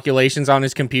fucking calculations on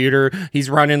his computer. He's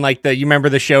running like you remember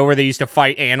the show where they used to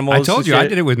fight animals? I told you, I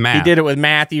did it with math. He did it with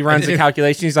math. He runs the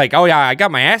calculation. He's like, oh yeah, I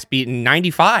got my ass beat in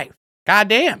 95. God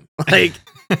damn. Like,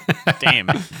 damn.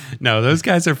 No, those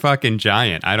guys are fucking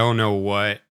giant. I don't know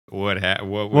what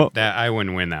I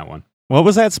wouldn't win that one. What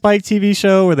was that Spike TV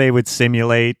show where they would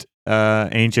simulate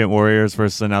ancient warriors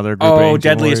versus another group of ancient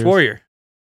Deadliest Warrior.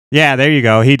 Yeah, there you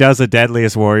go. He does a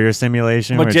Deadliest Warrior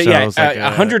simulation. Well, shows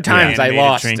 100 times I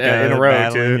lost in a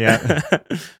row, too. Yeah.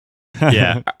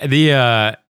 Yeah.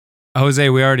 The Jose,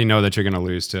 we already know that you're going to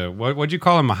lose to. What'd you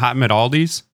call him? Muhammad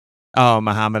Ali's? Oh,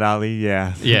 Muhammad Ali,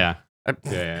 yeah. Yeah.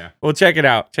 Well, check it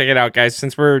out. Check it out, guys.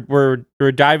 Since we're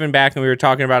diving back and we were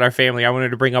talking about our family, I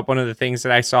wanted to bring up one of the things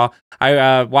that I saw.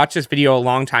 I watched this video a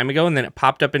long time ago, and then it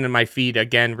popped up into my feed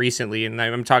again recently, and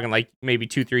I'm talking like maybe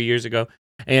 2-3 years ago.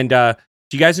 And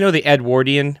do you guys know the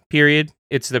Edwardian period?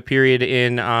 It's the period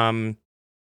in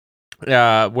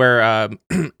where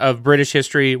of British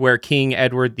history where King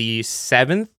Edward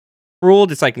VII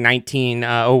ruled. It's like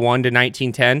 1901 to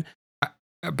 1910.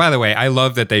 By the way, I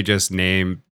love that they just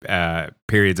name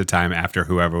periods of time after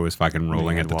whoever was fucking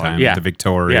ruling at the time. Yeah. The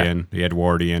Victorian, the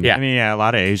Edwardian. Yeah. I mean, a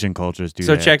lot of Asian cultures do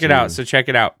so that. Check it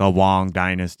out. The Wong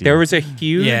dynasty. There was a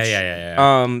huge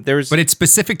but it's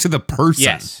specific to the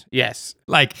person. Yes.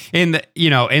 Like in the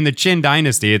Qin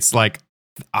dynasty, it's like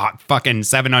fucking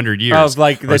 700 years of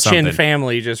like the something. Qin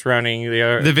family just running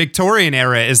the Victorian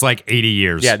era is like 80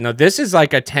 years. Yeah, no, this is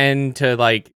like a 10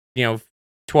 to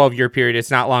 12-year period.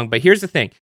 It's not long, but here's the thing.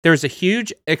 There's a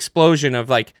huge explosion of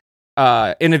like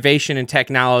innovation and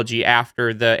technology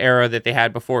after the era that they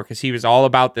had before, because he was all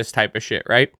about this type of shit,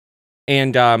 right?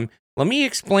 And let me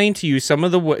explain to you some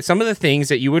of the things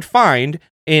that you would find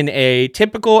in a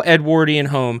typical Edwardian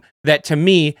home that to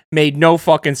me made no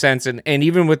fucking sense, and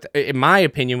even with, in my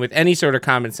opinion, with any sort of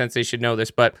common sense, they should know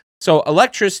this. But so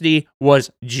electricity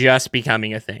was just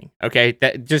becoming a thing, okay?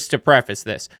 That just to preface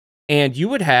this, and you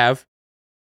would have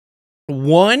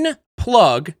one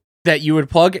plug that you could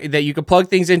plug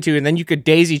things into, and then you could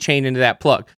daisy chain into that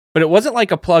plug. But it wasn't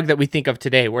like a plug that we think of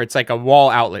today where it's like a wall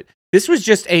outlet. This was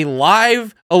just a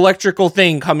live electrical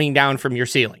thing coming down from your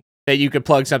ceiling that you could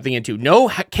plug something into. No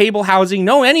cable housing,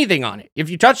 no anything on it. If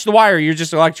you touch the wire, you're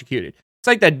just electrocuted. It's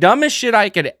like the dumbest shit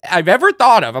I've ever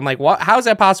thought of. I'm like, what? How is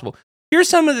that possible? Here's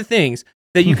some of the things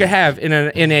that you could have in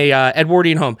a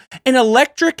Edwardian home. An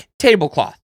electric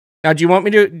tablecloth. Now, do you want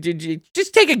me to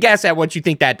just take a guess at what you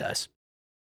think that does?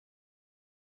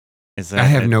 I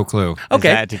have no clue.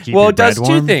 Okay. Well, it does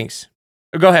two things.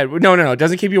 Go ahead. No. It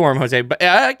doesn't keep you warm, Jose, but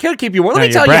it could keep you warm. Let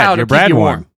me tell you how to keep you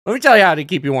warm. Let me tell you how to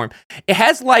keep you warm. It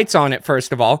has lights on it,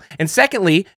 first of all. And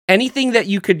secondly, anything that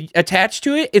you could attach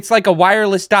to it, it's like a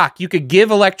wireless dock. You could give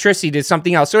electricity to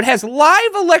something else. So it has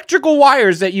live electrical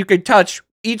wires that you could touch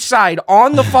each side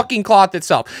on the fucking cloth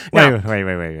itself. Now,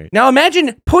 Wait. Now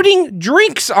imagine putting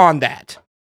drinks on that.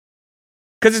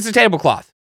 Because it's a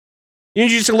tablecloth. You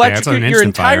just electrocute your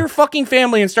entire fucking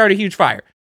family and start a huge fire.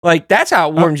 Like, that's how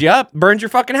it warms you up, burns your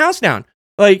fucking house down.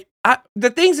 Like, the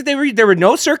things that there were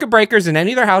no circuit breakers in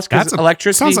any of their house because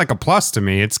electricity. Sounds like a plus to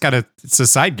me. It's a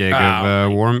side gig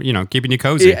of warm, keeping you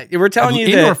cozy. Yeah, we're telling you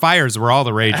indoor fires were all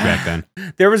the rage back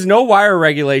then. There was no wire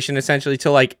regulation essentially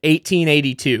till like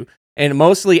 1882. And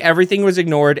mostly everything was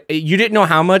ignored. You didn't know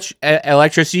how much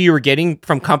electricity you were getting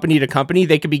from company to company.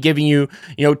 They could be giving you,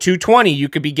 220. You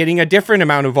could be getting a different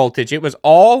amount of voltage. It was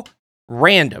all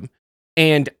random.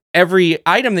 And every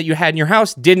item that you had in your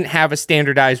house didn't have a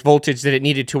standardized voltage that it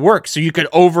needed to work. So you could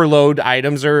overload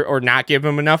items or not give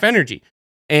them enough energy.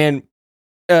 And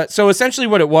so essentially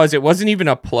what it wasn't even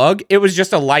a plug. It was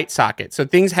just a light socket. So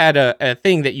things had a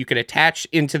thing that you could attach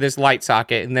into this light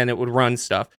socket and then it would run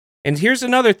stuff. And here's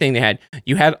another thing they had.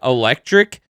 You had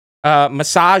electric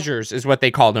massagers is what they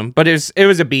called them, but it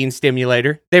was a bean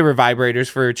stimulator. They were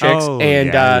vibrators for chicks.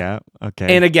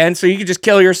 Okay. And again, so you could just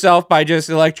kill yourself by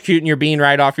just electrocuting your bean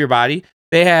right off your body.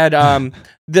 They had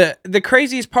the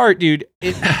craziest part, dude.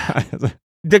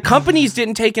 The companies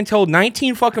didn't take until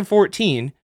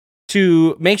 1914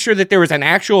 to make sure that there was an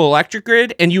actual electric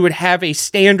grid and you would have a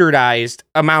standardized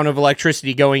amount of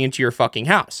electricity going into your fucking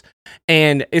house.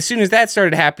 And as soon as that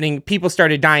started happening, people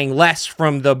started dying less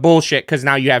from the bullshit because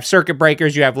now you have circuit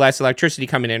breakers, you have less electricity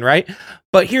coming in, right?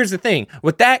 But here's the thing.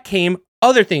 With that came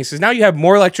other things because now you have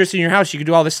more electricity in your house. You can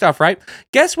do all this stuff, right?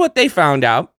 Guess what they found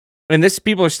out? And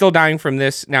people are still dying from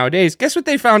this nowadays. Guess what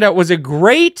they found out was a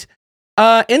great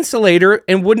insulator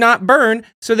and would not burn.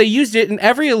 So they used it in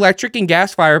every electric and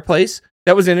gas fireplace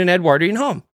that was in an Edwardian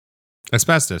home.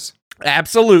 Asbestos.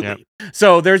 Absolutely. Yep.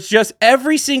 So there's just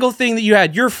every single thing that you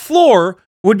had. Your floor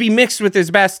would be mixed with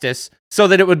asbestos so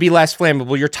that it would be less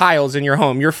flammable. Your tiles in your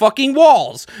home, your fucking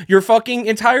walls, your fucking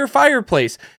entire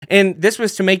fireplace. And this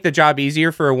was to make the job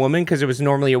easier for a woman because it was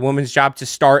normally a woman's job to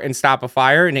start and stop a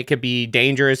fire. And it could be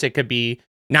dangerous. It could be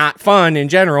not fun in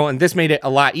general. And this made it a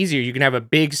lot easier. You can have a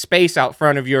big space out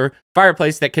front of your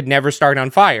fireplace that could never start on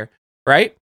fire,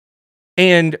 right?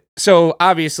 And so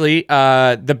obviously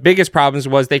the biggest problems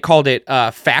was they called it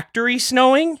factory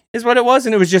snowing is what it was.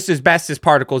 And it was just asbestos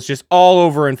particles just all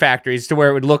over in factories to where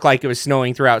it would look like it was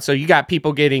snowing throughout. So you got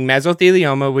people getting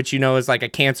mesothelioma, which is like a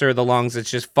cancer of the lungs. It's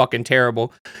just fucking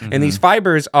terrible. Mm-hmm. And these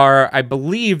fibers are, I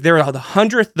believe, they're the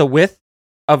 100th the width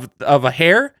of a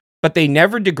hair, but they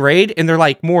never degrade. And they're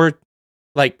like more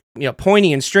like,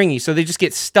 pointy and stringy. So they just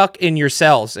get stuck in your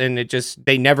cells and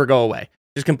they never go away.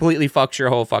 Just completely fucks your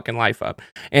whole fucking life up.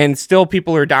 And still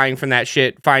people are dying from that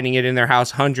shit, finding it in their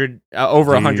house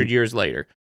over 100 years later.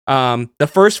 The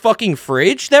first fucking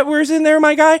fridge that was in there,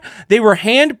 my guy, they were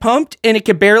hand pumped and it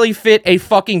could barely fit a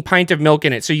fucking pint of milk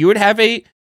in it. So you would have a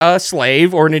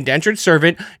slave or an indentured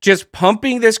servant just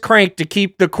pumping this crank to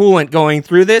keep the coolant going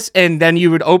through this. And then you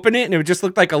would open it and it would just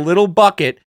look like a little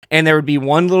bucket. And there would be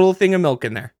one little thing of milk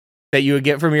in there that you would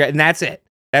get from and that's it.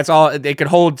 That's all. They could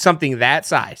hold something that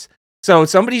size. So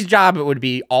somebody's job, it would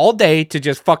be all day to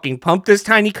just fucking pump this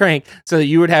tiny crank so that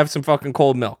you would have some fucking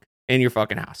cold milk in your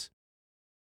fucking house.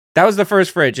 That was the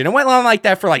first fridge. And it went on like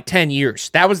that for like 10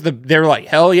 years. They were like,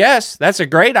 hell yes, that's a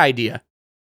great idea.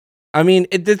 I mean,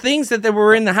 the things that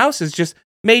were in the houses just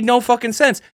made no fucking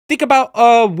sense. Think about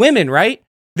women, right?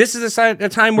 This is a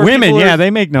time where women, they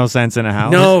make no sense in a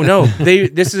house. No.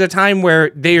 This is a time where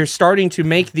they are starting to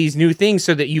make these new things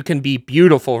so that you can be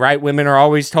beautiful, right? Women are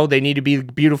always told they need to be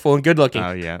beautiful and good looking.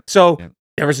 Oh, yeah. So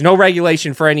there was no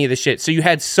regulation for any of the shit. So you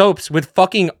had soaps with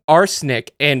fucking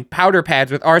arsenic and powder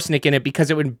pads with arsenic in it because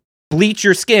it would bleach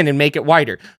your skin and make it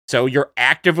whiter. So you're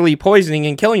actively poisoning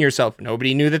and killing yourself.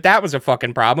 Nobody knew that was a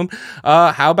fucking problem.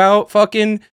 How about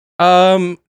fucking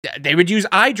they would use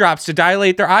eye drops to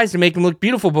dilate their eyes to make them look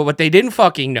beautiful. But what they didn't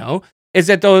fucking know is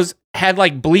that those had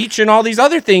like bleach and all these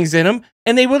other things in them.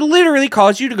 And they would literally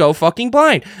cause you to go fucking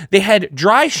blind. They had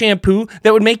dry shampoo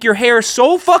that would make your hair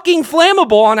so fucking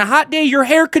flammable on a hot day, your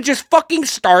hair could just fucking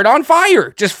start on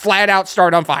fire. Just flat out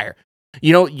start on fire.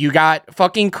 You know, you got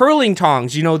fucking curling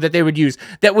tongs, you know, that they would use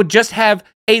that would just have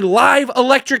a live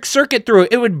electric circuit through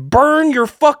it. It would burn your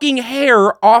fucking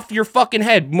hair off your fucking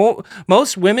head.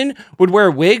 Most women would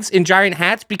wear wigs and giant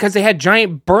hats because they had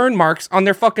giant burn marks on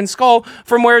their fucking skull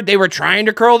from where they were trying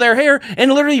to curl their hair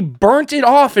and literally burnt it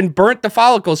off and burnt the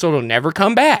follicle so it'll never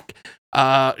come back.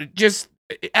 Just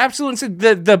absolute.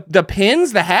 The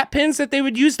pins, the hat pins that they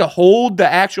would use to hold the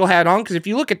actual hat on, because if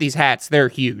you look at these hats, they're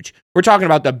huge. We're talking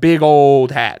about the big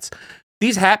old hats.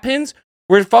 These hat pins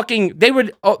were fucking, they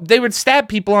would stab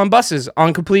people on buses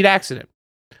on complete accident.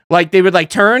 Like they would like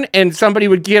turn and somebody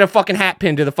would get a fucking hat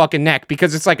pin to the fucking neck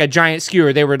because it's like a giant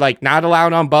skewer. They were like not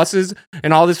allowed on buses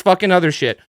and all this fucking other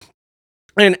shit.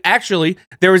 And actually,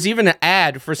 there was even an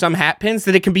ad for some hat pins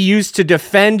that it can be used to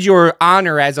defend your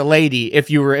honor as a lady if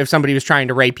somebody was trying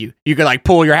to rape you. You could like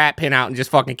pull your hat pin out and just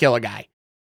fucking kill a guy.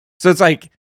 So it's like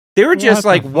they were just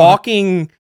like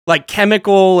walking like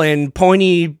chemical and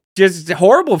pointy, just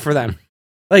horrible for them.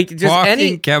 Like just walking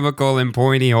any chemical and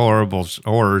pointy horrible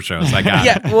horror shows. I got it.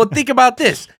 Yeah, well, think about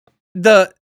this.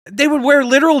 They would wear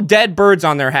literal dead birds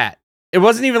on their hat. It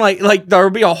wasn't even like there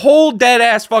would be a whole dead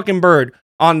ass fucking bird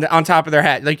on top of their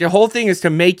hat. Like the whole thing is to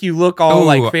make you look all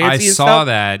like fancy. I and saw stuff.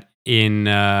 that in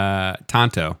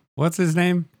Tonto. What's his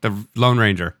name? The Lone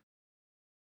Ranger.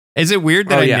 Is it weird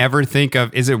that I never think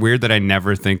of? Is it weird that I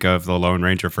never think of the Lone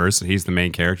Ranger first? He's the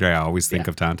main character. I always think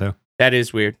of Tonto. That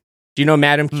is weird. Do you know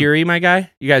Madame Curie, my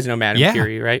guy? You guys know Madame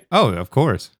Curie, right? Oh, of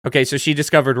course. Okay, so she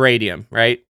discovered radium,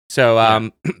 right?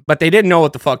 So, but they didn't know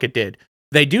what the fuck it did.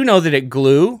 They do know that it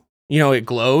it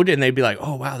glowed, and they'd be like,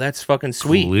 "Oh wow, that's fucking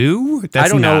sweet." Glue? I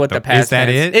don't know what the past is that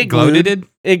tense. it? Gloated?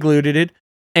 It glued.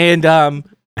 And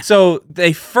so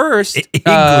they first it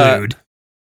glued.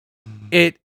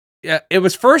 It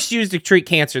was first used to treat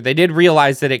cancer. They did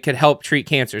realize that it could help treat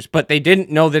cancers, but they didn't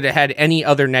know that it had any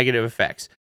other negative effects.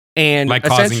 And like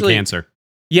causing cancer.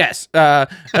 Yes.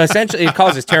 Essentially, it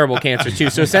causes terrible cancer too.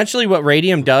 So essentially what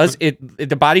radium does,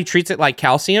 the body treats it like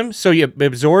calcium. So it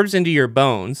absorbs into your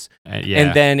bones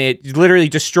and then it literally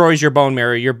destroys your bone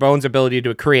marrow, your bone's ability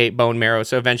to create bone marrow.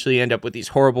 So eventually you end up with these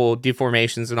horrible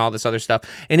deformations and all this other stuff.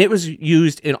 And it was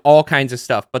used in all kinds of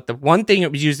stuff. But the one thing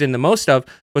it was used in the most of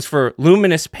was for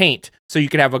luminous paint. So you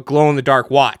could have a glow in the dark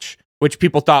watch, which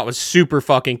people thought was super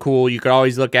fucking cool. You could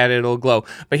always look at it, it'll glow.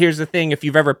 But here's the thing, if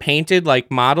you've ever painted like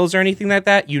models or anything like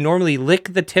that, you normally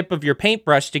lick the tip of your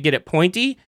paintbrush to get it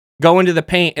pointy, go into the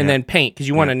paint, and then paint, because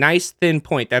you want a nice thin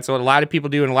point. That's what a lot of people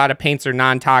do, and a lot of paints are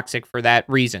non-toxic for that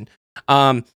reason.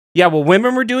 Well,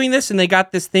 women were doing this, and they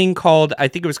got this thing called, I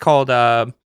think it was called...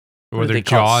 where their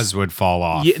jaws would fall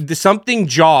off. Yeah, something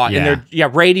jaw,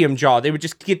 and radium jaw. They would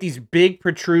just get these big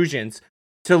protrusions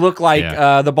to look like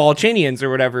the Balchinians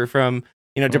or whatever from,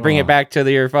 to bring it back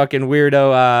to your fucking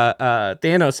weirdo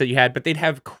Thanos that you had. But they'd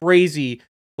have crazy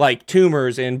like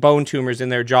tumors and bone tumors in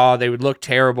their jaw. They would look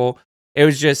terrible. It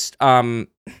was just, it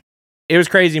was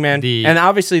crazy, man. And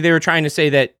obviously they were trying to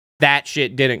say that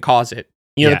shit didn't cause it.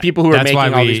 The people who are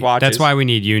making all these watches. That's why we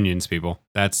need unions, people.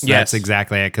 That's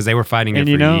exactly it, because they were fighting it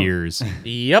for years.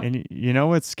 Yep. And you know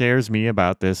what scares me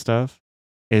about this stuff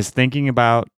is thinking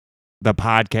about the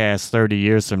podcast 30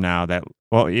 years from now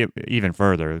even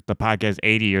further, the podcast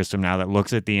 80 years from now that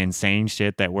looks at the insane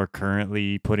shit that we're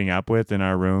currently putting up with in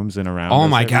our rooms and around. Oh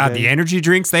my God, the energy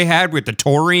drinks they had with the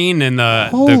taurine and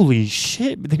holy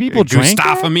shit, the people drank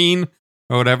gustafamine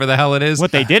or whatever the hell it is.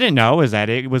 What they didn't know is that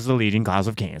it was the leading cause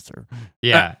of cancer.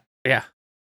 Yeah.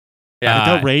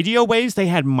 The radio waves, they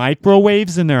had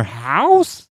microwaves in their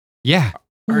house? Yeah.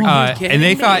 And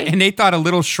they thought a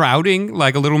little shrouding,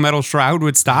 like a little metal shroud,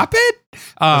 would stop it.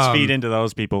 Let's feed into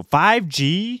those people.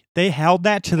 5G, they held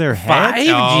that to their heads.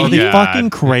 5G? Are they fucking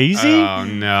crazy? Oh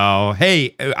no!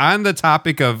 Hey, on the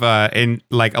topic of in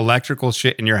like electrical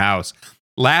shit in your house,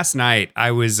 last night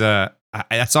I was I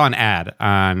saw an ad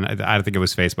on, I think it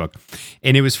was Facebook,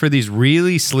 and it was for these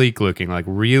really sleek looking, like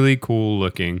really cool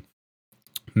looking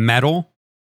metal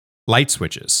light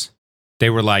switches. They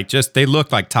were like they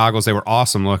looked like toggles. They were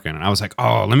awesome looking. And I was like,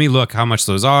 oh, let me look how much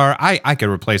those are. I could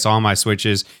replace all my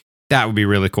switches. That would be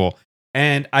really cool.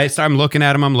 And I'm looking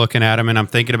at them, and I'm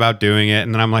thinking about doing it.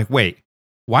 And then I'm like, wait,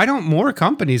 why don't more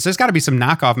companies? There's got to be some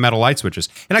knockoff metal light switches.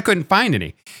 And I couldn't find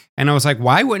any. And I was like,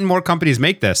 why wouldn't more companies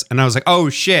make this? And I was like, oh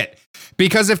shit.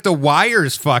 Because if the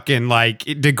wires fucking like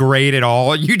degrade at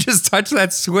all, you just touch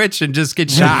that switch and just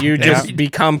get shot. You just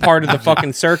become part of the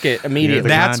fucking circuit immediately.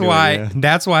 That's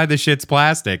why the shit's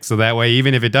plastic. So that way,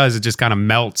 even if it does, it just kind of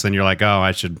melts and you're like, oh,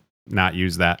 I should not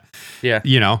use that. Yeah.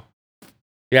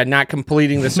 Yeah, not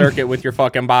completing the circuit with your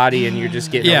fucking body, and you're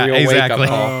just getting a real exactly.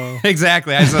 wake-up call.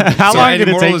 Exactly. How long did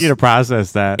it take you to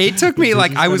process that? It took me Did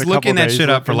like you I spend was a couple looking that days shit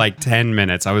up for looking? like 10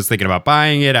 minutes. I was thinking about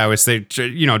buying it. I was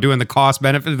doing the cost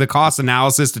benefit, the cost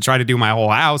analysis to try to do my whole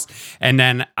house, and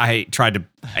then I tried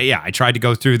to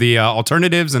go through the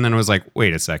alternatives, and then I was like,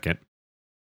 wait a second,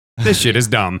 this shit is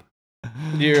dumb.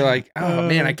 You're like, oh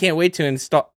man, I can't wait to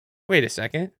install. Wait a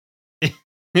second.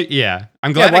 Yeah,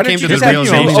 I'm glad why I don't came you to the just have You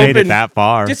two only realization. made it open- that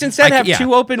far. Just instead have yeah.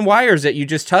 2 open wires that you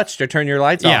just touch to turn your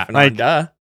lights Yeah, off and like- on. Duh.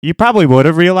 You probably would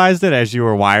have realized it as you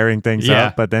were wiring things Yeah.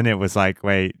 up, but then it was like,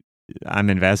 wait, I'm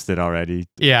invested already.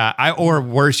 Yeah, or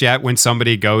worse yet, when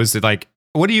somebody goes to like,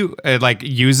 what do you like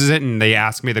uses it, and they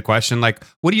ask me the question like,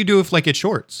 what do you do if like it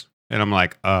shorts? And I'm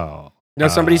like, oh. No,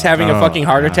 somebody's having a fucking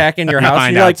heart attack in your You house, and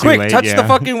find you're out like, too quick, late, touch the yeah.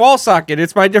 fucking wall socket.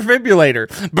 It's my defibrillator.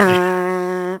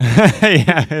 Brrr.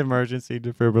 Yeah, emergency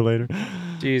defibrillator.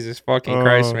 Jesus fucking Oh.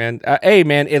 Christ, man. Hey,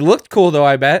 man, it looked cool, though,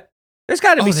 I bet. There's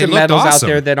got to be Oh, they some looked metals awesome. out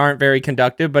there that aren't very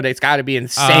conductive, but it's got to be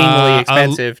insanely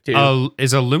expensive, too.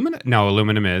 Is aluminum? No,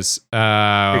 aluminum is.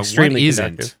 Extremely what isn't?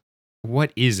 conductive.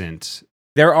 What isn't?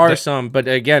 There are the- some, but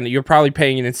again, you're probably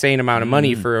paying an insane amount of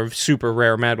money Mm. for a super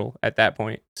rare metal at that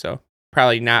point. So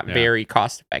probably not Yeah. very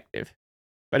cost effective.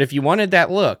 But if you wanted that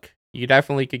look, you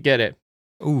definitely could get it.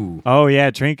 Ooh. Oh yeah,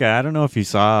 Trnka. I don't know if you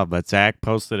saw, but Zack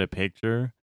posted a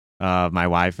picture of my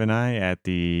wife and I at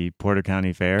the Porter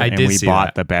County Fair, I and did we see bought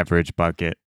that. the beverage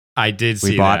bucket. I did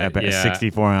see We bought that. a yeah.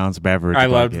 64-ounce beverage. I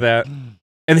loved bucket. that.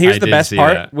 And here's I the did best see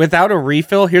part. that. Without a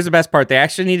refill, here's the best part. They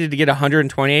actually needed to get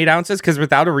 128 ounces because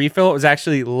without a refill, it was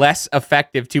actually less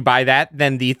effective to buy that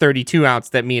than the 32 ounce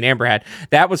that me and Amber had.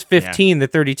 That was 15. The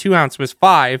 32 ounce was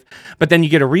 5, but then you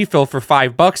get a refill for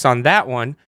 $5 on that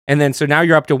one. And then so now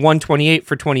you're up to 128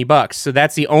 for $20. So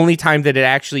that's the only time that it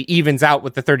actually evens out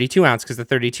with the 32 ounce because the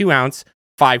 32 ounce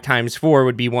 5 times 4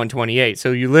 would be 128.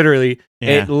 So you literally,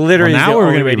 Yeah. it literally Well, is now the we're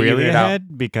only gonna way be to even really it out.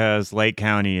 ahead because Lake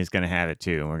County is going to have it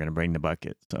too, and we're going to bring the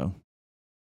bucket. So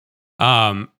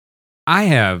I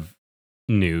have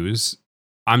news.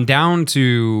 I'm down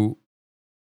to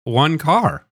 1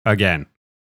 car again.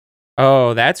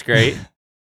 Oh, that's great.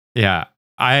 Yeah.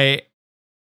 I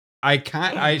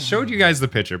showed you guys the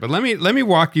picture, but let me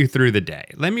walk you through the day.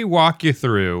 Let me walk you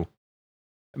through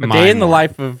A day in the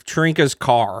life of Trnka's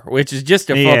car, which is just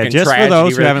a yeah, fucking just tragedy. for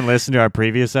those who really. haven't listened to our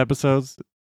previous episodes,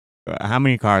 how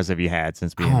many cars have you had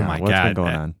since being Oh out? my What's God. been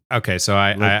going on? Okay, so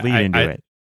I Lead into it.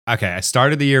 Okay, I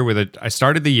started the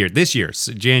year this year,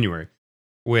 January,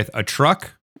 with a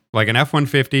truck, like an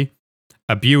F-150,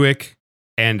 a Buick,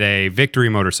 and a Victory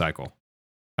motorcycle.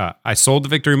 I sold the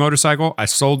Victory motorcycle. I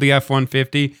sold the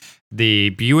F-150. The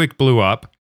Buick blew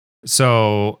up.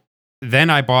 So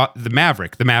then I bought the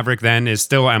Maverick. The Maverick then is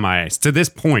still MIA. To this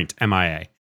point, MIA.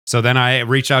 So then I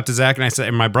reached out to Zack and I said,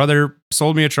 and my brother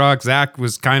sold me a truck. Zack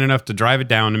was kind enough to drive it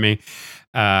down to me.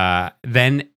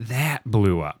 Then that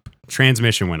blew up.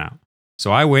 Transmission went out.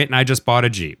 So I went and I just bought a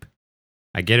Jeep.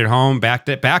 I get it home, back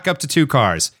up to 2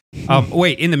 cars.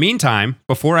 Wait, in the meantime,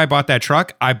 before I bought that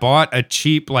truck, I bought a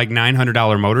cheap, like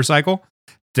 $900 motorcycle.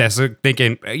 Just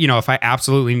thinking, if I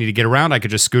absolutely need to get around, I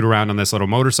could just scoot around on this little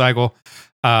motorcycle.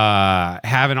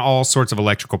 Having all sorts of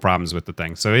electrical problems with the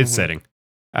thing. So it's sitting.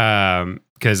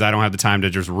 Because I don't have the time to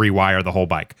just rewire the whole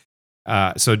bike.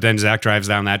 So then Zack drives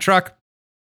down that truck.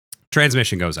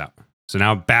 Transmission goes out. So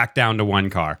now back down to 1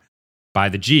 car. Buy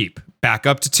the Jeep. Back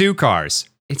up to 2 cars.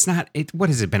 What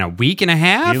has it been, a week and a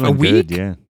half? Feeling a week? good,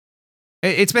 yeah.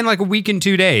 It's been like a week and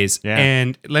 2 days. Yeah.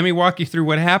 And let me walk you through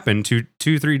what happened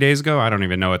 3 days ago. I don't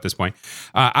even know at this point.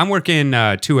 I'm working 2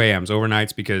 a.m.s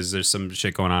overnights because there's some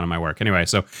shit going on in my work. Anyway,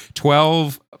 so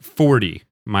 12:40,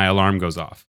 my alarm goes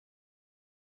off.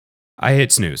 I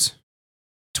hit snooze.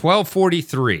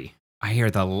 12:43, I hear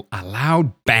a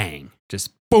loud bang.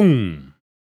 Just boom.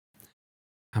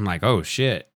 I'm like, oh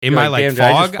shit. In You're my like "Damn, did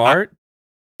I just fog. fart?"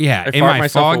 Yeah, I in fart my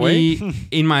myself foggy,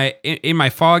 in my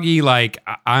foggy, like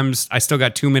I still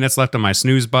got 2 minutes left on my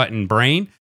snooze button brain.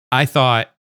 I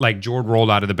thought like Jord rolled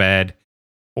out of the bed,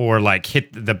 or like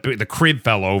hit the crib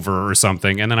fell over or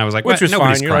something, and then I was like, Which "What? was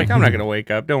Nobody's fine. You're crying." like, I'm not going to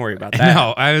wake up. Don't worry about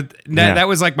that. No, that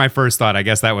was like my first thought. I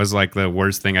guess that was like the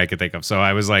worst thing I could think of. So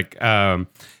I was like, and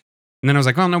then I was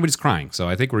like, well, nobody's crying, so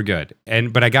I think we're good.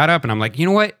 But I got up and I'm like, you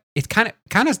know what? It kind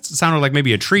of sounded like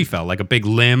maybe a tree fell, like a big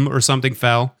limb or something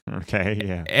fell. Okay,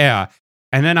 yeah. Yeah.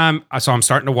 And then I'm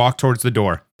starting to walk towards the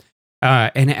door.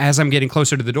 And as I'm getting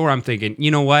closer to the door, I'm thinking, you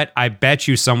know what? I bet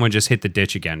you someone just hit the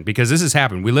ditch again, because this has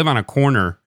happened. We live on a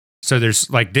corner So there's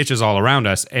like ditches all around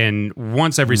us. And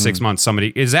once every 6 months,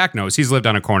 Zach knows, he's lived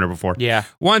on a corner before. Yeah.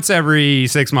 Once every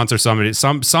 6 months or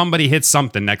somebody hits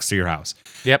something next to your house.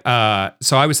 Yep.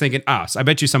 So I was thinking, so I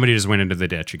bet you somebody just went into the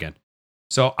ditch again.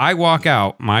 So I walk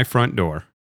out my front door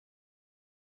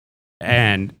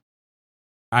and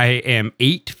I am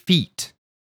 8 feet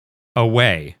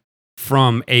away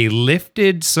from a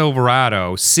lifted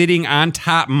Silverado sitting on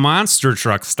top monster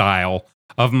truck style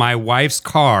of my wife's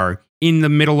car in the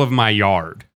middle of my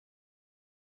yard.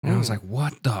 And I was like,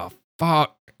 what the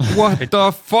fuck? What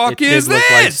the fuck is this? It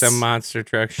did look like some monster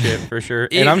truck shit for sure.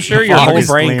 And I'm sure your whole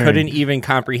brain couldn't even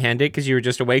comprehend it because you were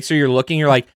just awake. So you're looking, you're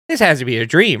like, this has to be a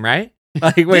dream, right?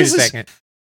 Like, wait a second.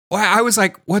 Well, I was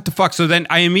like, what the fuck? So then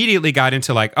I immediately got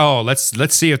into like,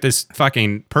 let's see if this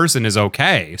fucking person is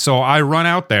okay. So I run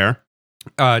out there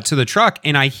to the truck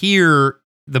and I hear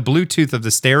the Bluetooth of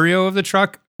the stereo of the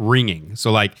truck ringing.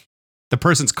 So like the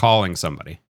person's calling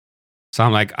somebody. So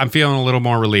I'm like, I'm feeling a little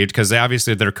more relieved because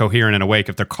obviously they're coherent and awake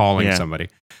if they're calling somebody.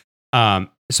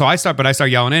 So I start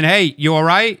yelling in, hey, you all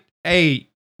right? Hey,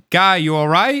 guy, you all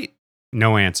right?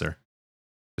 No answer.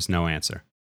 There's no answer.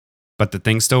 But the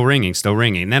thing's still ringing.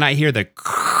 And then I hear the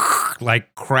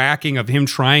like cracking of him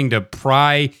trying to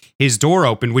pry his door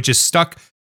open, which is stuck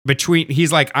between,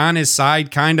 he's like on his side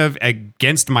kind of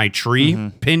against my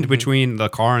tree, pinned between the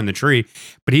car and the tree.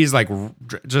 But he's like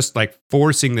just like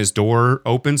forcing this door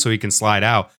open so he can slide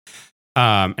out.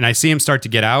 And I see him start to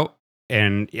get out.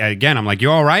 And again, I'm like, you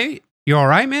all right? You all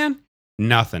right, man?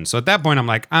 Nothing. So at that point, I'm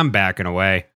like, I'm backing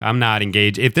away. I'm not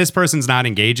engaged. If this person's not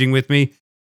engaging with me,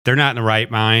 they're not in the right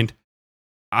mind.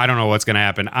 I don't know what's going to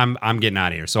happen. I'm getting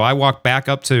out of here. So I walk back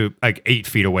up to like 8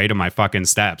 feet away to my fucking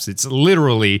steps. It's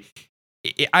literally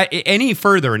any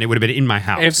further and it would have been in my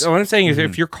house. What I'm saying is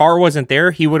if your car wasn't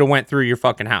there, he would have went through your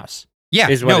fucking house. Yeah,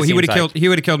 no, he would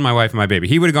have killed my wife and my baby.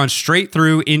 He would have gone straight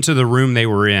through into the room they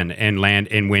were in and went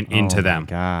into them.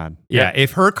 God. Yeah,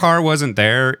 if her car wasn't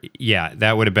there,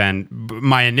 that would have been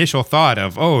my initial thought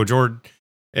of, George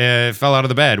fell out of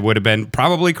the bed would have been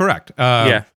probably correct.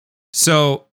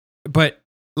 So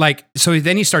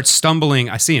then he starts stumbling.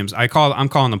 I see him. I'm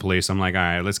calling the police. I'm like, all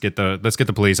right, let's get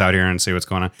the police out here and see what's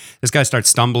going on. This guy starts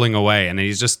stumbling away, and then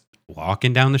he's just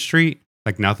walking down the street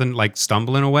like nothing, like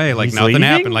stumbling away, like nothing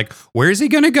happened. Like, where's he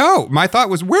gonna go? My thought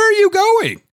was, where are you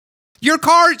going? Your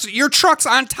truck's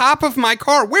on top of my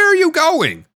car. Where are you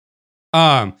going?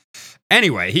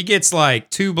 Anyway, he gets like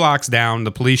 2 blocks down.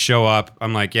 The police show up.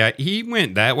 I'm like, yeah, he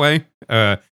went that way.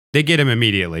 They get him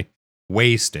immediately.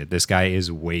 Wasted. This guy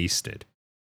is wasted.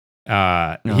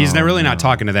 He's really not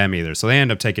talking to them either. So they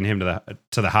end up taking him to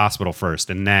the hospital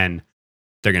first, and then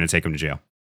they're going to take him to jail.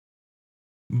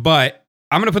 But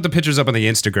I'm going to put the pictures up on the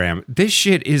Instagram. This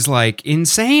shit is like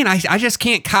insane. I just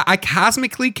can't, I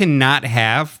cosmically cannot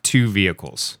have 2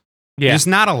 vehicles. Yeah. It's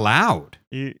not allowed.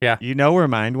 You know where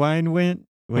Mindwine went?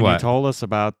 When you told us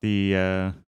about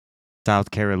the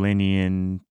South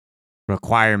Carolinian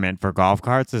requirement for golf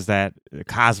carts is that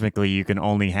cosmically you can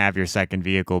only have your second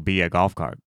vehicle be a golf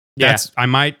cart. I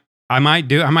might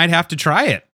have to try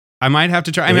it. I might have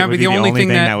to try. It would be the only thing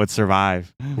that would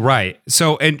survive. Right.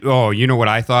 So, you know what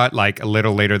I thought? Like a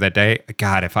little later that day,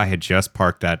 God, if I had just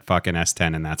parked that fucking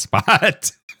S10 in that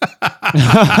spot.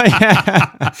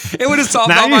 It would have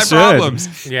solved all my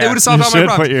problems. Yeah. It would have solved all my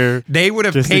problems. They would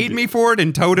have paid me for it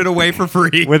and towed it away for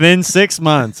free. Within 6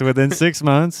 months,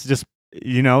 just,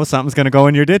 something's going to go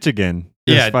in your ditch again.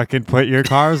 Just fucking put your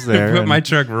cars there. Put my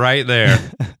truck right there.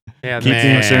 Yeah, keep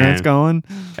the insurance going.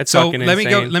 That's so let me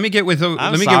go. Let me get with.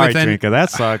 I'm sorry, Trnka. That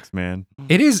sucks, man.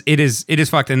 It is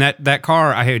fucked. And that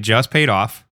car I had just paid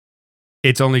off.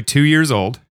 It's only 2 years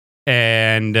old,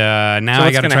 and now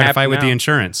I got to try to fight with the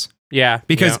insurance. Yeah,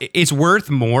 because it's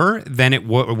worth more than it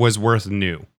was worth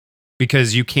new,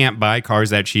 because you can't buy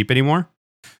cars that cheap anymore.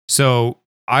 So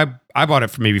I bought it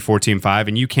for maybe $14,500,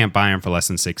 and you can't buy them for less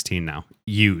than $16 now.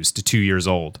 Used, 2 years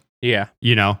old. Yeah,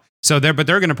 So they're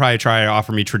going to probably try to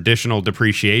offer me traditional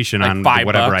depreciation on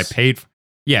whatever I paid for.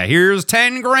 Yeah, here's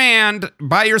 $10,000.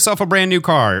 Buy yourself a brand new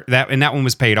car. That one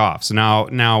was paid off. So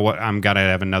now what? I'm gotta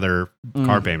have another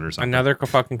car payment or something. Another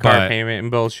fucking car payment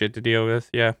and bullshit to deal with.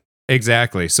 Yeah,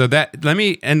 exactly. So let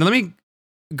me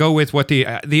go with what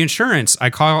the insurance. I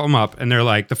call them up and they're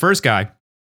like, the first guy,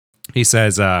 he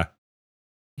says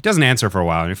he doesn't answer for a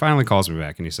while, and he finally calls me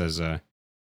back and he says,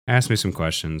 ask me some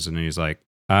questions, and then he's like,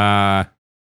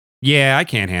 yeah, I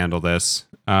can't handle this.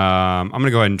 I'm going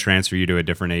to go ahead and transfer you to a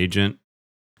different agent.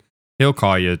 He'll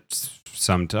call you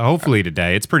hopefully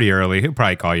today. It's pretty early. He'll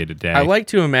probably call you today. I like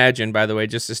to imagine, by the way,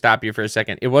 just to stop you for a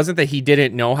second, it wasn't that he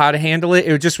didn't know how to handle it.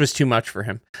 It just was too much for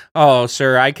him. Oh,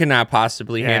 sir, I cannot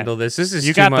possibly handle this. This is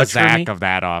you too got much the for me. Zack of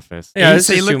that office. Yeah,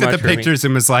 he looked at the pictures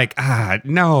and was like,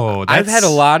 no. I've had a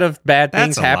lot of bad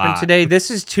things that's a happen lot. today. This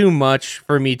is too much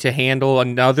for me to handle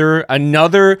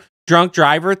another drunk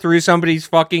driver through somebody's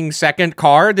fucking second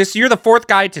car. You're the fourth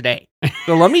guy today.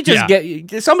 So let me just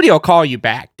get somebody will call you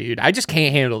back, dude. I just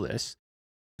can't handle this.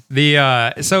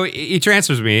 So he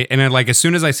transfers me, and then like as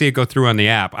soon as I see it go through on the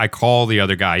app, I call the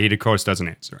other guy. He of course doesn't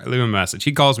answer. I leave him a message.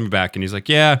 He calls me back, and he's like,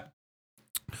 "Yeah,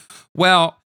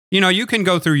 well, you can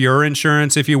go through your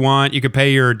insurance if you want. You could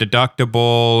pay your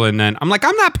deductible, and then I'm like,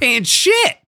 I'm not paying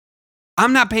shit.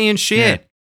 I'm not paying shit. Yeah.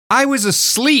 I was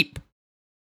asleep,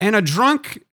 and a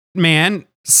drunk man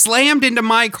slammed into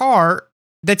my car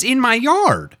that's in my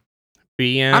yard.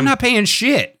 I'm not paying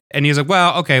shit." And he's like,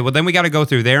 well, okay, well, then we got to go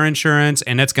through their insurance,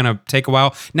 and that's going to take a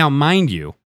while. Now, mind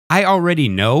you, I already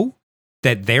know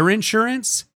that their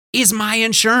insurance is my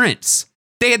insurance.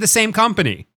 They had the same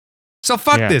company. So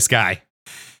fuck this guy.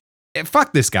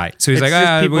 Fuck this guy. So he's like,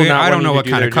 I don't know what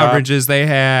kind of coverages they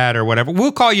had or whatever.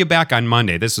 We'll call you back on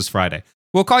Monday. This is Friday.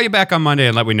 We'll call you back on Monday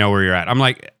and let me know where you're at. I'm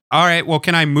like, all right, well,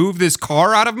 can I move this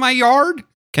car out of my yard?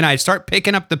 Can I start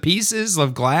picking up the pieces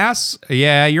of glass?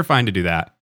 Yeah, you're fine to do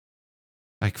that.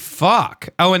 Like, fuck.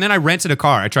 Oh, and then I rented a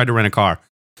car. I tried to rent a car.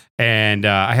 And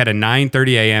I had a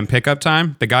 9:30 a.m. pickup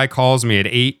time. The guy calls me at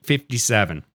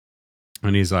 8:57.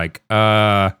 And he's like,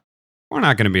 we're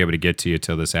not going to be able to get to you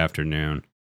till this afternoon.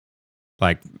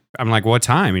 Like, I'm like, what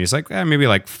time? And he's like, maybe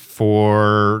like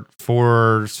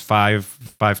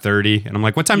 5:30. And I'm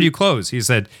like, what time do you close? He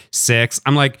said 6.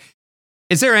 I'm like,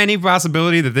 is there any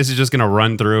possibility that this is just going to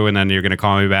run through and then you're going to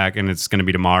call me back and it's going to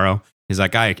be tomorrow? He's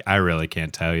like, I really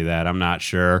can't tell you that. I'm not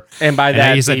sure. And by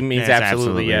that, he said, he means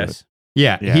absolutely yes.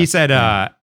 Yeah. He said,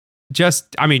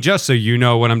 just so you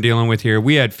know what I'm dealing with here,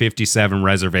 we had 57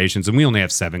 reservations and we only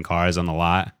have 7 cars on the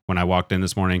lot when I walked in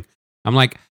this morning. I'm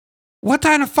like, what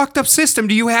kind of fucked up system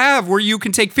do you have where you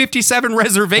can take 57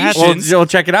 reservations? Well,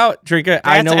 check it out, Trnka.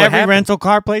 I know what happened. Every rental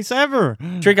car place ever.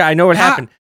 Trnka, I know what happened.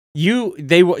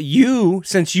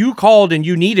 Since you called and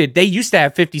you needed, they used to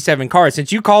have 57 cars.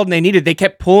 Since you called and they needed, they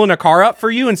kept pulling a car up for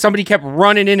you, and somebody kept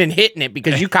running in and hitting it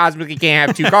because you cosmically can't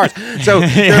have 2 cars. So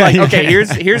they're like, okay,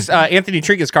 here's Anthony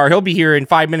Trnka's car. He'll be here in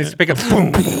 5 minutes to pick up.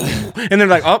 And they're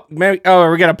like,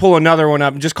 we're gonna pull another one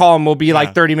up and just call him. We'll be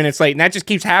like 30 minutes late, and that just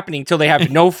keeps happening until they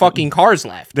have no fucking cars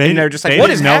left. And they're just like, what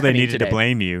is happening? They needed today? to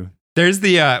blame you. There's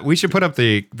we should put up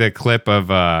the clip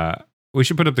of we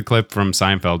should put up the clip from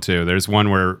Seinfeld too. There's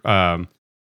one where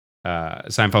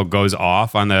Seinfeld goes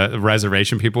off on the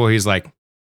reservation people. He's like,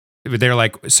 they're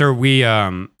like, sir, we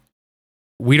don't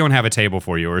have a table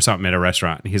for you or something at a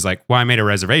restaurant. And he's like, well, I made a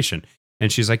reservation.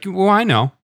 And she's like, well, I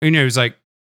know. And he's like,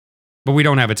 but we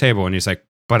don't have a table. And he's like,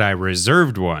 but I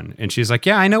reserved one. And she's like,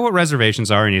 yeah, I know what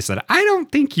reservations are. And he said, I don't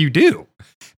think you do.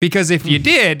 Because if you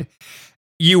did,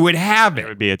 you would have it. There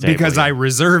would be a table, because I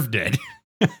reserved it.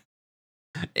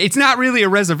 It's not really a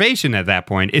reservation at that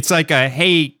point. It's like a,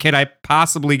 hey, can I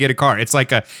possibly get a car? It's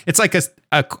like a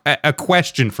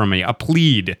question from me, a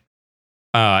plead.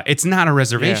 It's not a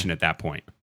reservation at that point.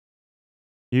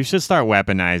 You should start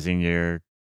weaponizing your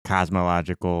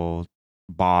cosmological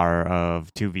bar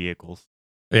of 2 vehicles.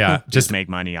 Yeah, just make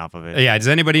money off of it. Yeah. Does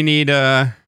anybody need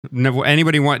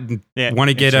anybody want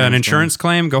to get an insurance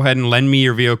claim? Go ahead and lend me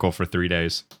your vehicle for 3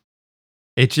 days.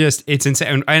 It's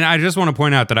insane. And I just want to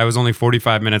point out that I was only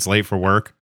 45 minutes late for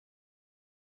work.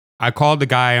 I called the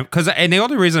guy and the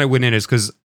only reason I went in is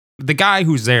because the guy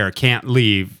who's there can't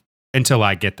leave until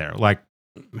I get there. Like,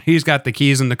 he's got the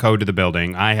keys and the code to the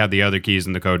building. I have the other keys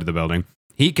and the code to the building.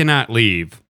 He cannot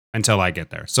leave until I get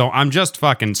there. So I'm just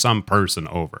fucking some person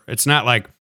over. It's not like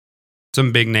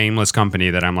some big nameless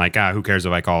company that I'm like, who cares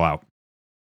if I call out?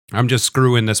 I'm just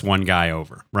screwing this one guy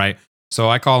over, right? So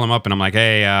I call him up and I'm like,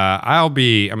 hey, I'm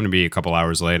going to be a couple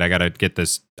hours late. I got to get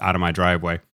this out of my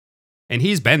driveway. And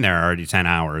he's been there already 10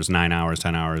 hours, 9 hours,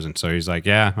 10 hours. And so he's like,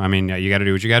 yeah, I mean, you got to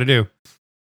do what you got to do.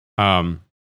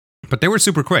 But they were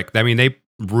super quick. I mean, they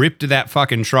ripped that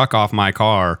fucking truck off my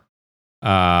car,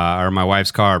 or my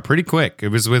wife's car pretty quick. It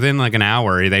was within like an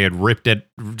hour. They had ripped it,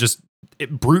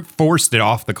 brute forced it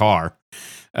off the car.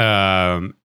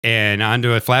 And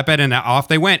onto a flatbed, and off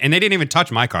they went. And they didn't even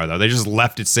touch my car, though. They just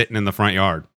left it sitting in the front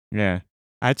yard. Yeah.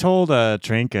 I told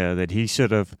Trnka that he should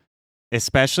have,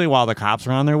 especially while the cops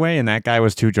were on their way, and that guy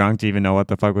was too drunk to even know what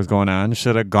the fuck was going on,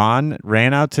 should have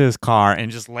ran out to his car,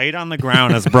 and just laid on the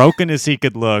ground as broken as he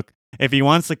could look, if he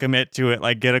wants to commit to it,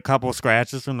 like get a couple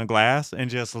scratches from the glass and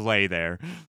just lay there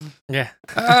Yeah.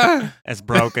 as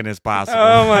broken as possible.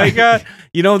 Oh my god!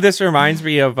 You know, this reminds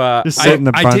me of. Just sit in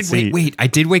the front seat. Wait, I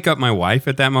did wake up my wife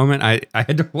at that moment. I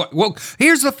had to. Well,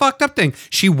 here's the fucked up thing.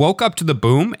 She woke up to the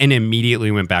boom and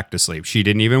immediately went back to sleep. She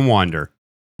didn't even wonder.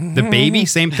 The baby,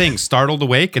 same thing, startled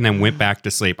awake and then went back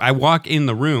to sleep. I walk in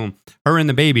the room, her and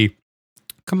the baby,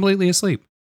 completely asleep.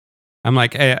 I'm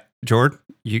like, hey, Jord,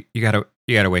 you gotta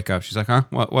wake up. She's like, huh?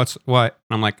 What? And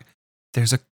I'm like,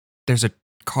 there's a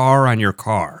car on your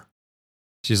car.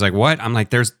 She's like, what? I'm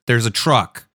like, there's a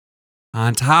truck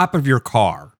on top of your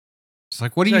car. She's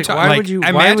like, what are you talking?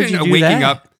 Why would you do waking that?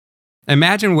 up.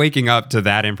 Imagine waking up to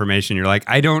that information. You're like,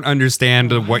 I don't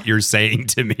understand what you're saying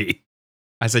to me.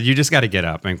 I said, you just got to get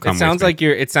up and come. It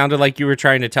sounded like you were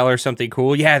trying to tell her something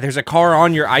cool. Yeah, there's a car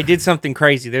on your. I did something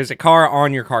crazy. There's a car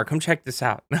on your car. Come check this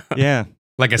out. Yeah,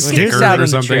 like a Let's get this sticker out or on the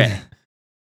something.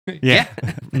 trip. yeah.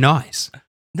 Nice.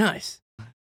 Nice.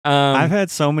 I've had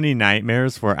so many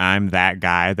nightmares where I'm that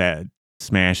guy that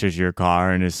smashes your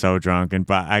car and is so drunk,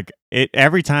 but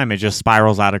every time it just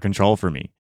spirals out of control for me.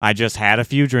 I just had a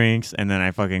few drinks and then I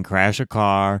fucking crash a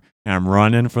car and I'm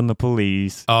running from the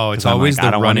police. Oh, it's 'cause I'm always like, I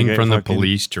the don't wanna running get from the fucking-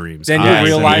 police dreams. Then I you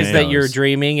realize hate that you're those.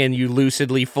 dreaming and you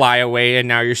lucidly fly away, and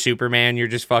now you're Superman. You're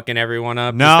just fucking everyone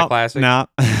up. Just the No, classic. no.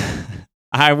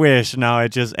 I wish. No, it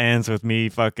just ends with me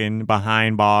fucking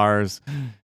behind bars.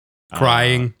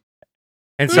 crying.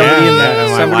 And somebody in and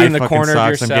my somebody life in the fucking corner of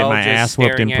your sucks. I'm cell getting my just ass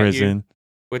whooped in staring at you prison.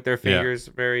 with their fingers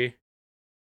very.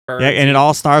 Yeah, and it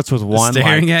all starts with one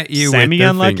Staring like, at you with their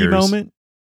semi-unlucky fingers. moment.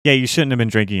 Yeah, you shouldn't have been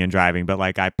drinking and driving, but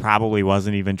like I probably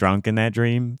wasn't even drunk in that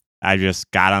dream. I just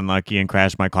got unlucky and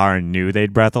crashed my car and knew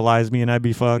they'd breathalyze me and I'd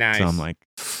be fucked. Nice. So I'm like,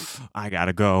 I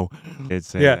gotta go.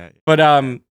 It's Yeah. But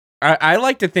I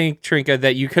like to think, Trnka,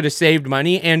 that you could have saved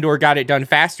money and or got it done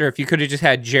faster if you could have just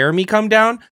had Jeremy come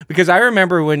down. Because I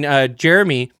remember when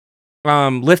Jeremy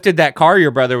lifted that car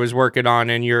your brother was working on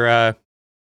in your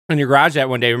garage that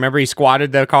one day. Remember he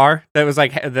squatted the car that was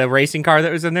like the racing car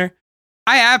that was in there?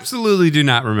 I absolutely do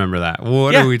not remember that.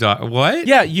 What Yeah. are we talking? What?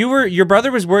 Yeah, your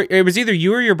brother was it was either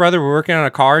you or your brother were working on a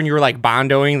car and you were like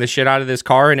bondoing the shit out of this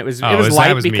car, and it was light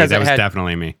that was because me. That it was had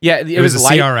definitely me. Yeah, It was a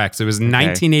light. CRX. It was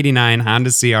 1989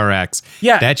 Honda CRX.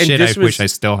 Yeah, That and shit this I wish I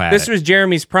still had. This was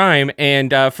Jeremy's prime,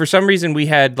 and for some reason we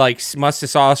had like must have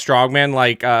saw a strongman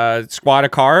like squat a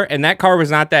car, and that car was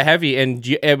not that heavy, and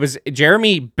it was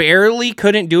Jeremy barely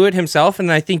couldn't do it himself,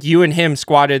 and I think you and him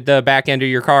squatted the back end of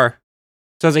your car.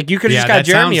 So I was like, you could have just got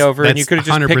Jeremy over, and you could have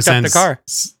just picked up the car.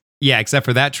 Yeah, except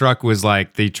for that truck was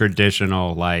like the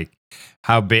traditional like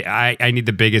how big I need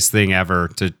the biggest thing ever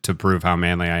to prove how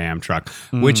manly I am truck,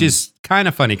 which is kind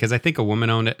of funny because I think a woman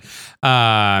owned it.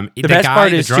 The best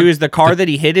part is too is the car that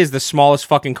he hit is the smallest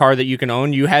fucking car that you can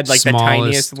own. You had like the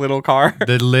tiniest little car,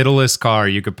 the littlest car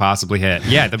you could possibly hit.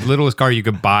 Yeah, the littlest car you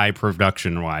could buy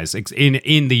production wise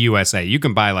in the USA. You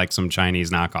can buy like some Chinese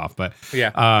knockoff, but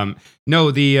yeah.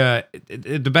 No, the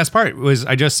best part was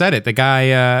I just said it. The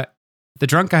guy, the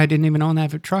drunk guy, didn't even own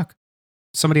that truck.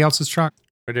 Somebody else's truck.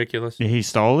 Ridiculous. He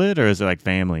stole it, or is it like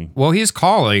family? Well, he's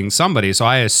calling somebody, so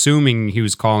I assuming he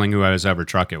was calling whoever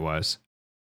truck it was.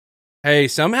 Hey,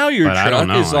 somehow your But I don't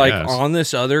truck know, is I like guess. on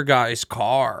this other guy's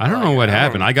car. I don't know what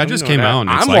happened. I just came out and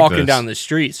it's I'm like walking this. down the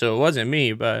street, so it wasn't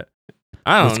me, but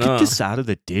I don't Let's know. get this out of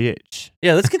the ditch.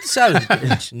 Yeah, let's get this out of the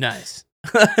ditch. Nice.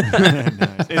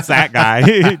 Nice. It's that guy.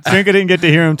 Trnka didn't get to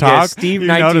hear him talk. Steve you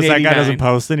notice that guy 1989. doesn't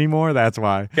post anymore. That's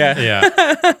why.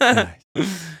 Yeah.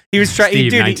 He was trying.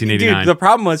 Steve, Dude, 1989. the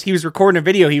problem was he was recording a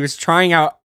video. He was trying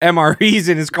out MREs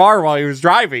in his car while he was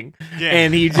driving,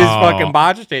 and he just fucking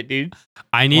botched it, dude.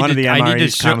 I need One to. of the I need to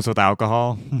MREs show. comes with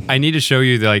alcohol. I need to show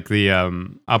you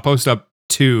the I'll post up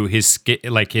to his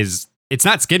his. It's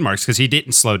not skid marks because he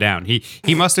didn't slow down. He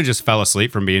must have just fell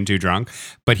asleep from being too drunk.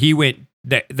 But he went.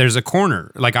 There's a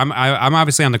corner. Like I'm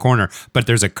obviously on the corner, but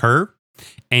there's a curve,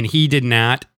 and he did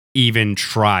not even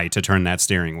try to turn that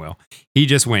steering wheel. He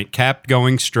just kept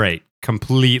going straight,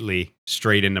 completely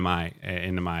straight into my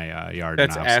yard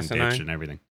That's and house and asinine. ditch and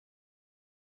everything.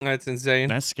 That's insane.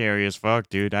 That's scary as fuck,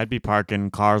 dude. I'd be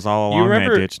parking cars all You along that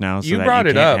remember- ditch now, so you that brought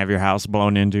you it can't up. have your house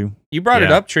blown into. You brought it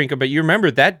Yeah. up, Trnka, but you remember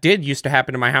that did used to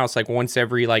happen to my house like once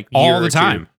every like year All or the two.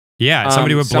 time. Yeah,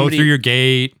 somebody would blow through your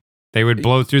gate. They would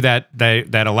blow through that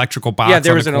electrical box. Yeah,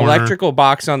 there on was the an corner. electrical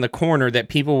box on the corner that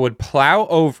people would plow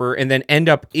over and then end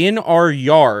up in our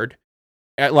yard,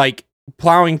 at like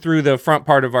plowing through the front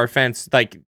part of our fence,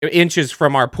 like inches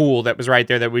from our pool that was right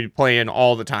there that we'd play in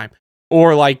all the time.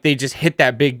 Or like they just hit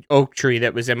that big oak tree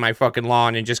that was in my fucking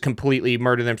lawn and just completely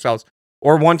murder themselves.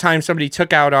 Or one time somebody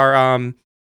took out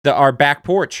our back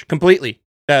porch completely.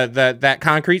 that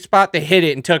concrete spot. They hit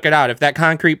it and took it out. If that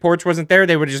concrete porch wasn't there,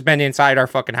 they would have just been inside our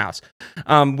fucking house.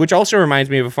 Which also reminds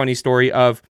me of a funny story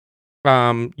of,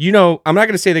 I'm not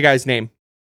going to say the guy's name,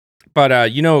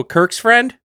 but Kirk's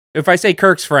friend. If I say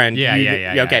Kirk's friend,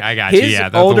 Yeah. okay. I got you. His Yeah,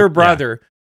 older brother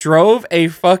drove a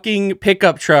fucking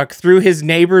pickup truck through his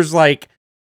neighbor's like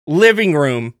living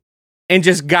room and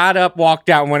just got up, walked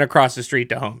out, and went across the street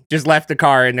to home. Just left the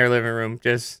car in their living room.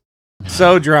 Just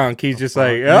so drunk. He's just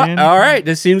like, oh, all right,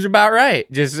 this seems about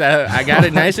right. Just I got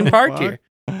it nice and parked here.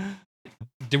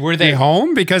 Were they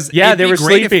home? Because they were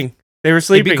sleeping. They were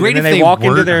sleeping. It'd be great and if then they walk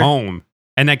into weren't their home.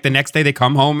 And like the next day they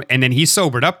come home and then he's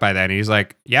sobered up by then. He's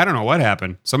like, yeah, I don't know what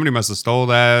happened. Somebody must have stole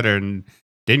that and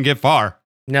didn't get far.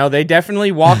 No, they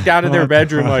definitely walked out of their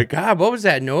bedroom like, God, what was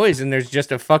that noise? And there's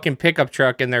just a fucking pickup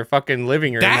truck in their fucking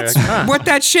living room. That's like, huh. what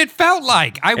that shit felt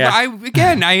like.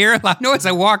 I hear a loud noise.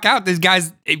 I walk out. This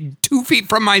guy's 2 feet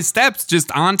from my steps,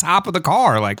 just on top of the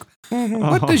car. Like,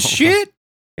 what the shit?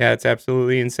 Yeah, it's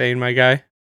absolutely insane, my guy.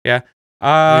 Yeah.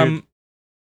 I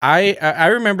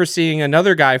remember seeing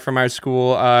another guy from our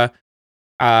school.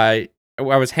 I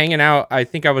was hanging out. I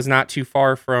think I was not too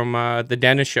far from the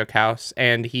Denishuk house,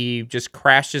 and he just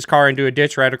crashed his car into a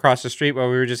ditch right across the street while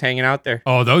we were just hanging out there.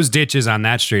 Oh, those ditches on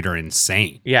that street are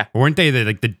insane. Yeah. Weren't they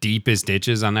the deepest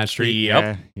ditches on that street?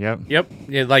 Yep. Yep.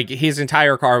 Yeah, like his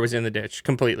entire car was in the ditch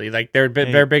completely. Like they're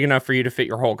big enough for you to fit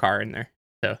your whole car in there.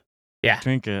 So, yeah.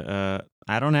 Trnka,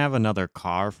 I don't have another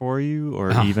car for you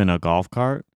or even a golf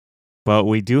cart, but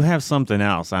we do have something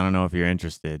else. I don't know if you're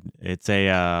interested. It's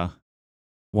a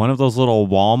one of those little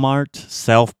Walmart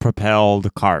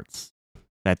self-propelled carts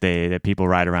that people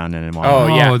ride around in Walmart. Oh,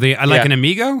 yeah. They like an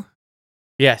Amigo?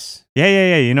 Yes.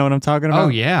 Yeah. You know what I'm talking about? Oh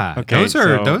yeah. Okay,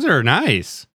 those are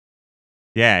nice.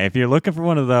 Yeah, if you're looking for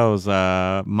one of those,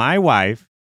 my wife,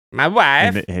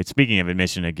 speaking of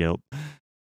admission of guilt,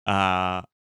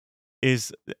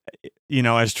 is,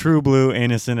 as true blue,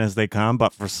 innocent as they come,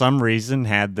 but for some reason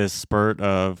had this spurt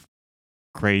of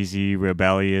crazy,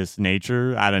 rebellious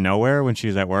nature out of nowhere when she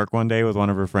was at work one day with one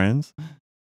of her friends.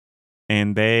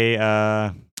 And they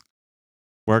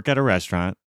work at a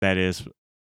restaurant that is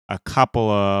a couple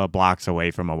of blocks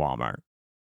away from a Walmart.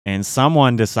 And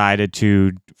someone decided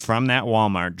to, from that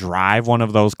Walmart, drive one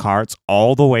of those carts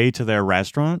all the way to their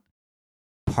restaurant,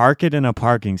 park it in a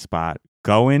parking spot,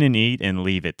 go in and eat, and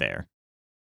leave it there.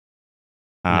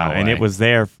 And it was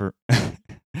there for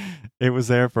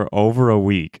over a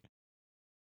week.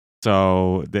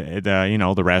 So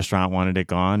the restaurant wanted it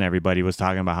gone. Everybody was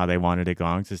talking about how they wanted it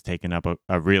gone because it's taking up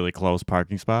a really close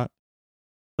parking spot.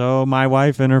 So my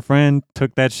wife and her friend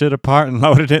took that shit apart and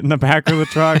loaded it in the back of the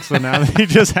truck. So now they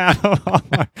just have a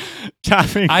Walmart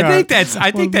shopping cart. I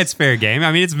think that's fair game.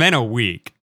 I mean, it's been a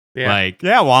week. Yeah.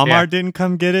 Walmart didn't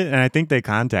come get it, and I think they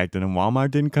contacted them. Walmart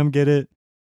didn't come get it.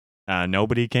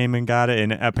 Nobody came and got it,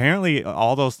 and apparently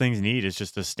all those things need is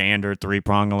just a standard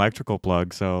 3-prong electrical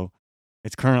plug. So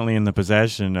it's currently in the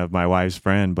possession of my wife's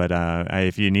friend, but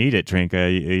if you need it,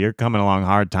 Trnka, you're coming along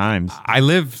hard times. I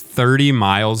live 30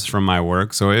 miles from my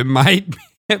work, so it might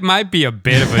be a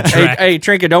bit of a trek. Hey,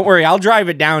 Trnka, don't worry. I'll drive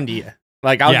it down to you.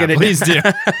 Like, I'll get it. Please do.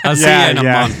 I'll see you in a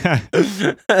month. I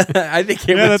think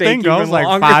it would the take thing even goes like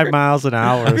longer. 5 miles an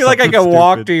hour. I feel like I could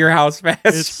walk to your house fast.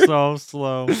 It's so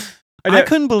slow. I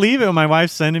couldn't believe it when my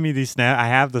wife's sending me these I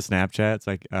have the Snapchats.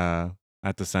 Like, I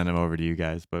have to send them over to you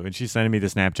guys. But when she's sending me the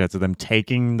Snapchats of them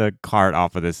taking the cart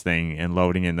off of this thing and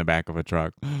loading it in the back of a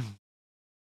truck,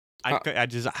 I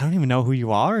don't even know who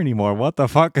you are anymore. What the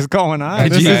fuck is going on?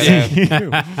 This is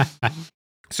you.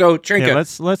 So,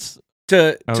 Trnka, let's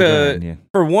to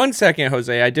for 1 second,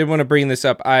 Jose, I did want to bring this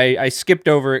up. I skipped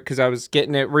over it because I was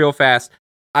getting it real fast.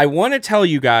 I want to tell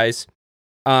you guys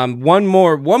one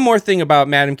more thing about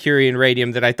Madame Curie and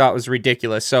radium that I thought was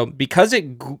ridiculous. So because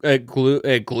it glued,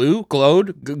 they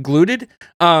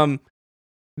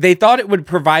thought it would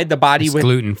provide the body with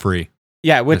gluten free.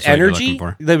 Yeah, with energy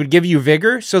that would give you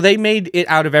vigor. So they made it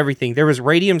out of everything. There was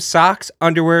radium socks,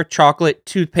 underwear, chocolate,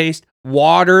 toothpaste,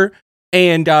 water,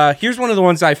 and here's one of the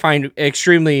ones I find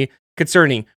extremely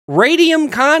concerning: radium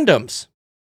condoms.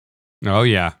 Oh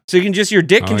yeah. So you can your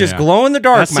dick can just glow in the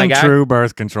dark. That's my guy. true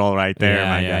birth control right there.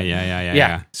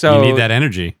 Yeah. So you need that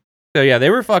energy. So yeah, they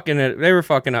were fucking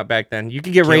up back then. You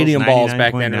could get radium balls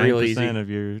back then real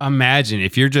easy. Imagine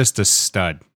if you're just a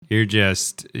stud. You're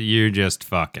just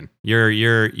fucking.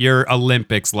 You're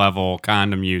Olympics level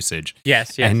condom usage.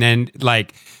 Yes. And then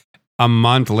like a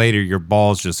month later, your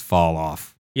balls just fall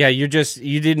off. Yeah, you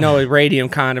didn't know a radium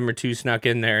condom or two snuck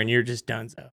in there, and you're just done.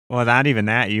 So Well, not even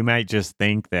that. You might just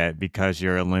think that because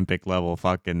you're Olympic level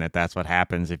fucking that's what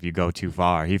happens if you go too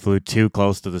far. He flew too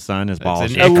close to the sun. His balls an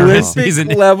just Icarus. fell off.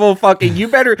 Olympic level fucking. You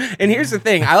better. And here's the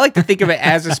thing. I like to think of it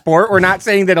as a sport. We're not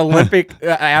saying that Olympic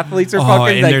athletes are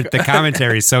fucking. And like, the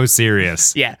commentary is so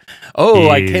serious. Yeah. Oh,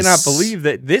 I He's- cannot believe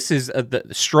that this is the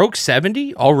stroke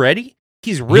 70 already.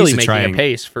 He's really making trying- a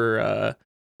pace for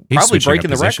He's probably switching up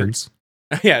breaking the records. positions.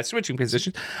 Yeah, switching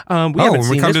positions. We When haven't we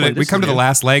seen come this to one. we come to the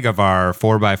last leg of our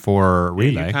 4x4 Yeah,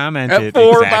 relay. you commented At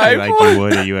 4 exactly by like 4. you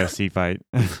would a UFC fight.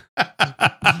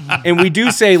 And we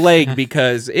do say leg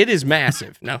because it is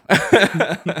massive. No.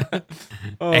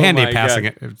 Oh and my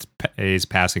God. he's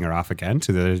passing her off again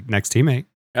to the next teammate.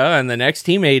 Oh, and the next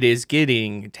teammate is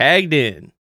getting tagged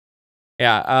in.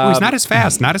 Yeah. He's not as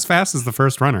fast. Not as fast as the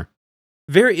first runner.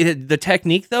 The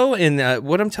technique though, and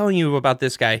what I'm telling you about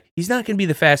this guy, he's not going to be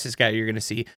the fastest guy you're going to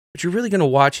see, but you're really going to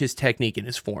watch his technique and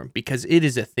his form because it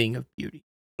is a thing of beauty.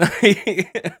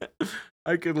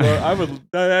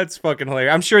 That's fucking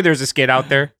hilarious. I'm sure there's a skit out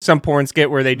there, some porn skit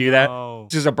where they do that, No.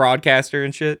 just a broadcaster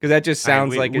and shit, because that just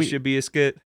sounds like it we- should be a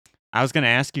skit. I was going to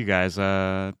ask you guys,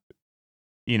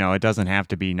 it doesn't have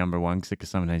to be number one because it can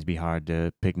sometimes be hard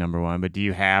to pick number one, but do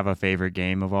you have a favorite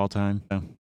game of all time?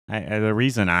 The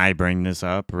reason I bring this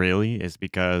up really is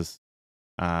because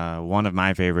one of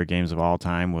my favorite games of all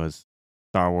time was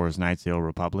Star Wars Knights of the Old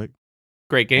Republic.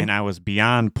 Great game. And I was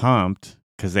beyond pumped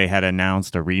because they had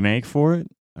announced a remake for it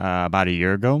about a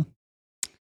year ago.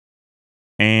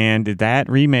 And that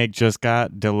remake just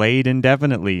got delayed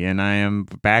indefinitely, and I am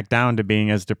back down to being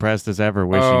as depressed as ever,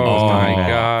 wishing it was Oh coming my back.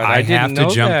 God. I I have didn't to know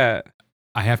jump- that.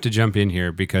 I have to jump in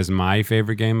here because my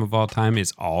favorite game of all time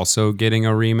is also getting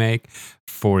a remake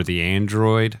for the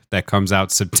Android that comes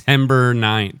out September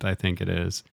 9th, I think it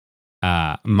is.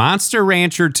 Monster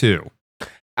Rancher 2.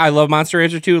 I love Monster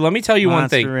Rancher 2. Let me tell you one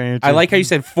Monster thing. Rancher. I like how you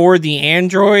said for the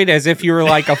Android as if you were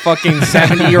like a fucking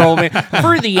 70-year-old man.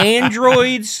 For the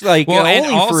Androids, like and only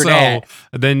for also that.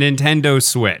 the Nintendo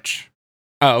Switch.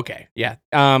 Oh, okay. Yeah.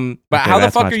 But Okay, how the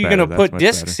that's fuck much are you better. going to That's put much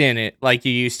discs in it like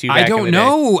you used to back I in don't the day?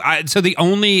 know. So the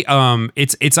only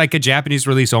it's like a Japanese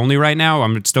release only right now.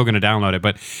 I'm still going to download it,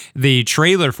 but the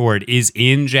trailer for it is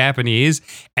in Japanese,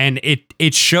 and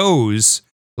it shows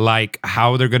like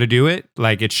how they're going to do it.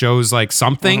 Like it shows like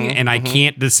something, and I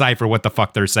can't decipher what the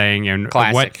fuck they're saying and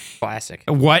Classic.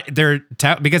 what they're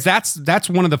because that's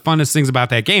one of the funnest things about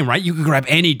that game, right? You could grab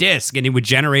any disc and it would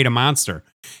generate a monster,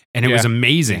 and it was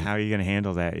amazing. How are you going to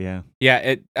handle that? Yeah.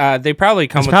 Yeah, they probably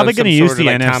come It's with probably some going to use sort the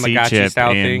of like NFC Tamagotchi chip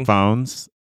style in thing. phones.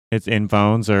 It's in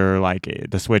phones, or like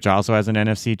the Switch also has an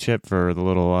NFC chip for the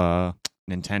little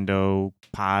Nintendo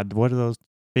Pod. What are those?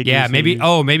 Yeah, maybe. figures?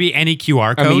 Oh, maybe any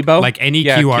QR code, Amiibo? like any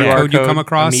Yeah, QR code you come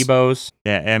across. Amiibos.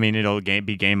 Yeah, I mean it'll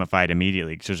be gamified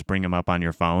immediately. So just bring them up on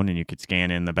your phone, and you could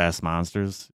scan in the best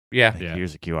monsters. Yeah. Like,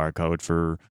 here's a QR code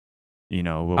for,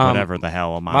 whatever the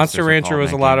hell Monster Rancher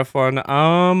was a lot of fun.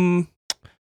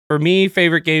 For me,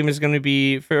 favorite game is going to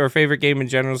be, or favorite game in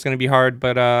general is going to be hard,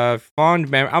 but I'm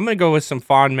going to go with some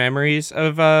fond memories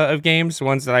of games,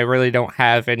 ones that I really don't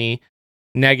have any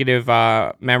negative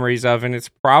memories of, and it's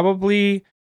probably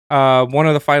one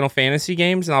of the Final Fantasy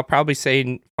games, and I'll probably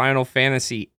say Final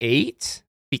Fantasy VIII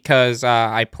because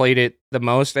I played it the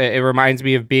most. It reminds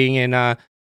me of being in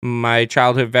my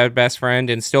childhood best friend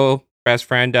and still best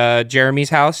friend Jeremy's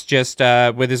house, just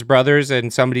with his brothers,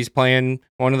 and somebody's playing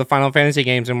one of the Final Fantasy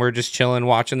games, and we're just chilling,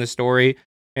 watching the story.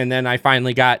 And then I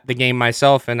finally got the game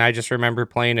myself, and I just remember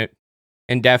playing it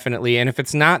indefinitely. And if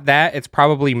it's not that, it's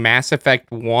probably Mass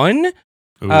Effect 1.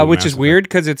 Which is weird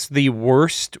because it's the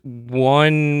worst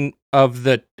one of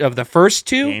the first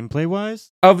two. Gameplay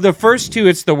wise, Of the first two,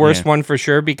 it's the worst Yeah. one for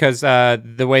sure because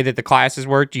the way that the classes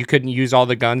worked, you couldn't use all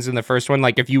the guns in the first one.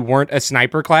 Like if you weren't a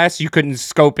sniper class, you couldn't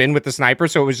scope in with the sniper,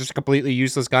 so it was just a completely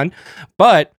useless gun.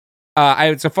 But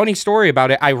it's a funny story about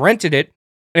it. I rented it,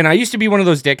 and I used to be one of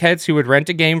those dickheads who would rent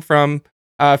a game from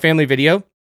Family Video.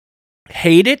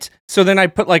 Hate it, so then I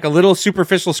put like a little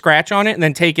superficial scratch on it and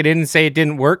then take it in and say it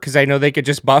didn't work because I know they could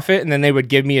just buff it and then they would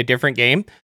give me a different game.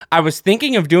 I was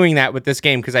thinking of doing that with this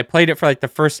game because I played it for like the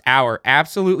first hour,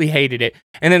 absolutely hated it,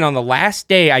 and then on the last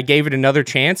day I gave it another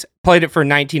chance, played it for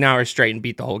 19 hours straight and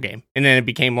beat the whole game, and then it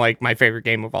became like my favorite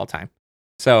game of all time.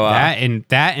 So that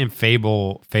and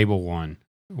Fable 1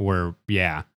 were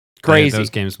crazy.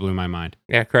 Those games blew my mind.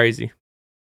 Yeah, crazy.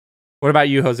 What about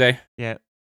you, Jose? yeah.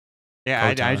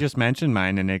 I KOTOR. just mentioned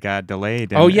mine, and it got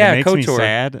delayed. Oh, And yeah, it makes me KOTOR.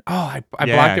 sad. Oh, I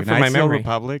Yeah, blocked it from my Knights of the memory.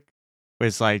 Republic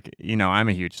was like, I'm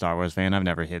a huge Star Wars fan. I've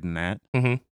never hidden that.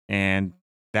 Mhm. And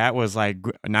that was like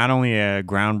not only a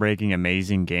groundbreaking,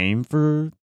 amazing game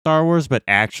for Star Wars, but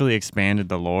actually expanded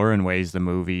the lore in ways the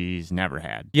movies never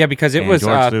had. Yeah, because it And was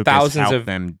George Lucas thousands helped of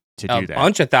them to a do that.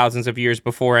 bunch of thousands of years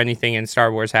before anything in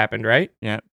Star Wars happened, right?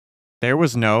 Yeah, there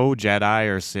was no Jedi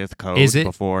or Sith code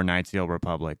before Knights of the Old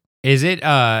Republic. Is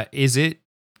it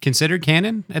considered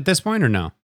canon at this point or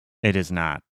no? It is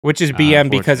not. Which is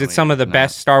BM because it's some of the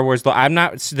best Star Wars. I'm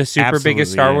not the super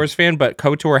biggest Star Wars fan, but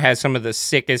KOTOR has some of the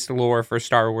sickest lore for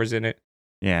Star Wars in it.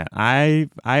 Yeah, I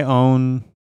own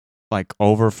like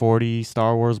over 40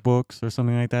 Star Wars books or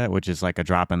something like that, which is like a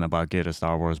drop in the bucket of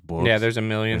Star Wars books. Yeah, there's a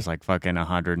million. There's like fucking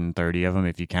 130 of them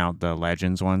if you count the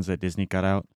Legends ones that Disney cut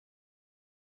out.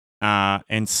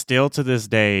 And still to this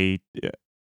day,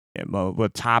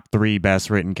 the top 3 best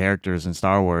written characters in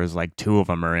Star Wars, like 2 of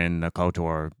them are in the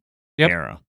KOTOR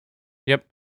era. Yep.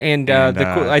 And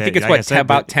I think it's like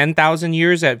about 10,000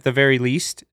 years at the very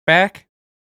least back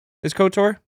is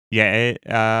KOTOR.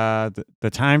 Yeah, the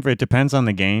time for it depends on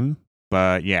the game,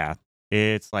 but yeah,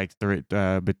 it's like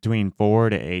between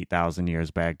 4,000 to 8,000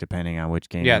 years back, depending on which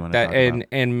game you want to talk about.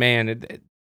 And man, it's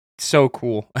so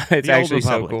cool. It's actually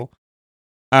so cool.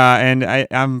 And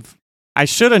I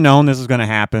should have known this was going to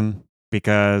happen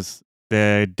because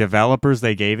the developers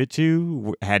they gave it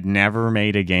to had never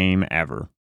made a game ever.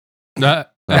 How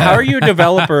are you a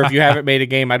developer if you haven't made a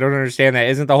game? I don't understand that.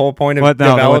 Isn't the whole point of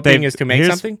developing is to make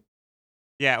something?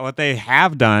 Yeah, what they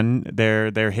have done,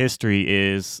 their history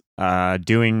is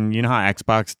doing, you know how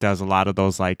Xbox does a lot of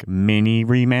those like mini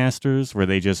remasters where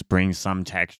they just bring some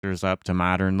textures up to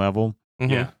modern level?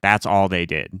 Mm-hmm. Yeah. That's all they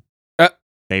did.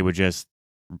 They would just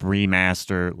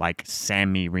remaster, like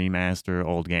semi-remaster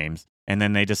old games. And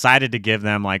then they decided to give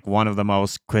them like one of the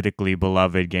most critically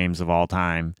beloved games of all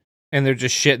time. And they're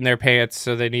just shitting their pants,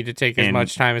 so they need to take as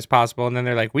much time as possible. And then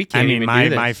they're like, we can't even do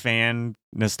this. My fan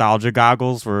nostalgia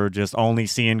goggles were just only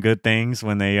seeing good things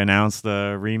when they announced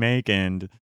the remake, and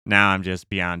now I'm just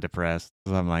beyond depressed.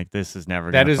 So I'm like, this is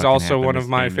never going to happen. That is also one of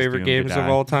my favorite games of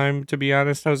all time, to be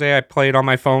honest, Jose. I play it on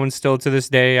my phone still to this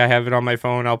day. I have it on my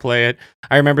phone. I'll play it.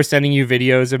 I remember sending you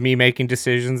videos of me making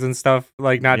decisions and stuff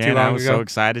like not too long ago. I was so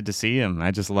excited to see them.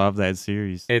 I just love that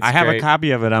series. I have a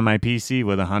copy of it on my PC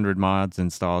with 100 mods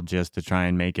installed just to try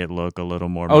and make it look a little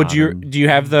more modern. Do you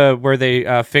have the where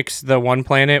they fix the one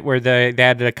planet where they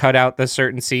had to cut out the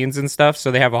certain scenes and stuff,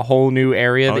 so they have a whole new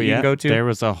area that you can go to? There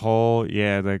was a whole,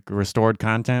 the restored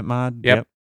content mod. Yep.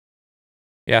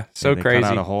 Yeah, so they crazy.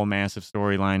 Cut out a whole massive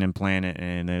storyline and planet,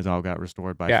 and it all got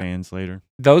restored by fans later.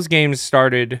 Those games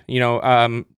started,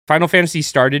 Final Fantasy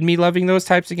started me loving those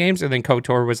types of games, and then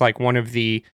KOTOR was like one of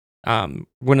the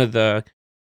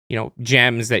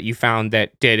gems that you found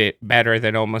that did it better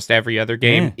than almost every other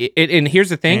game. Yeah. And here's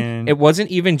the thing: it wasn't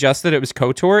even just that it was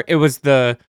KOTOR; it was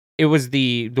the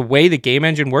way the game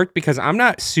engine worked, because I'm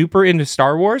not super into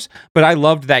Star Wars, but I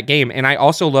loved that game. And I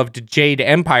also loved Jade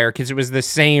Empire because it was the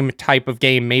same type of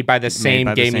game made by the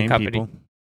same gaming company. People.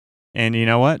 And you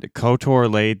know what?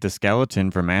 KOTOR laid the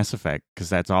skeleton for Mass Effect because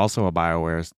that's also a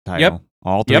BioWare title. Yep.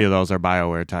 All 3 of those are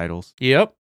BioWare titles.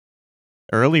 Yep.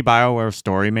 Early BioWare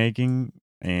story making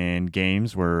and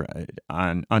games were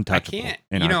untouchable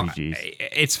in RPGs.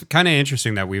 It's kind of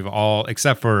interesting that we've all,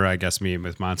 except for I guess me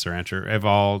with Monster Hunter, have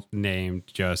all named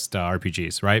just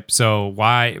RPGs, right? So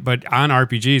why? But on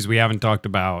RPGs, we haven't talked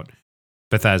about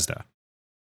Bethesda.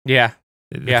 Yeah.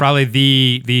 Probably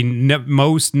the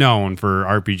most known for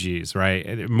RPGs, right?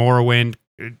 Morrowind,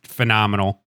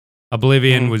 phenomenal.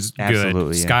 Oblivion was good.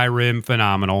 Skyrim,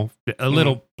 phenomenal. A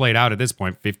little played out at this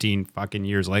point, 15 fucking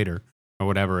years later, or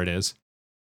whatever it is.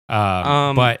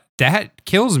 But that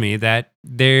kills me that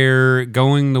they're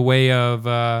going the way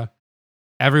of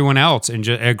everyone else and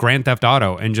just Grand Theft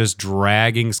Auto and just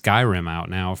dragging Skyrim out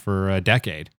now for a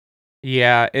decade.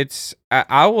 Yeah,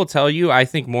 I will tell you, I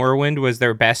think Morrowind was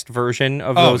their best version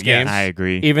of those games. I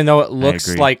agree. Even though it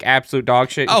looks like absolute dog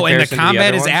shit. And the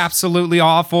combat is absolutely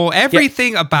awful.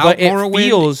 Everything about Morrowind. It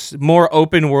feels more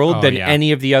open world than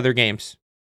any of the other games.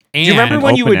 And do you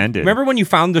remember when you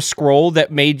found the scroll that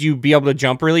made you be able to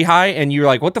jump really high, and you're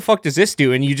like, what the fuck does this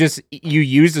do? And you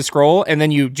use the scroll, and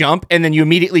then you jump, and then you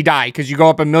immediately die because you go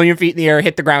up 1,000,000 feet in the air,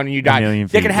 hit the ground, and you die.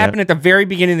 That could happen at the very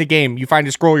beginning of the game. You find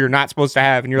a scroll you're not supposed to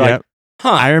have, and you're like,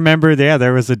 huh. I remember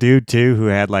there was a dude too who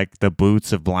had like the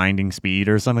boots of blinding speed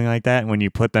or something like that. And when you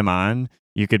put them on,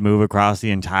 you could move across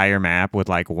the entire map with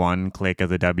like one click of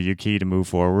the W key to move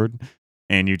forward.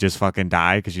 and you just fucking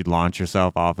die because you'd launch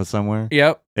yourself off of somewhere.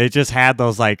 Yep. It just had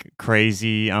those like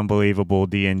crazy, unbelievable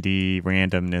D&D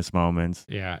randomness moments.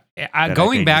 Yeah. I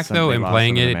Going think back is though something and lost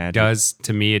playing some of it, the it magic. does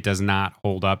to me. It does not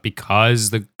hold up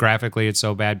because graphically it's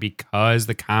so bad because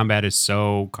the combat is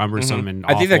so cumbersome and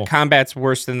I awful. think the combat's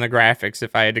worse than the graphics.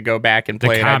 If I had to go back and The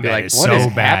play it, I'd be combat like, is "What so is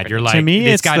bad." happening?" You're like, me,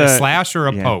 it's it's got a the- slash or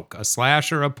a yeah. poke, a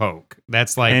slash or a poke.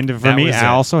 That's like, And for that me, was I it.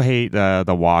 also hate the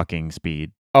walking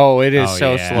speed. Oh, it is Oh,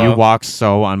 so yeah. slow. You walk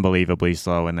so unbelievably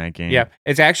slow in that game. Yeah,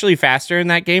 it's actually faster in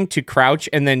that game to crouch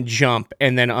and then jump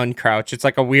and then uncrouch. It's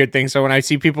like a weird thing. So when I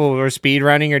see people who are speed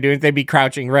running or doing, they'd be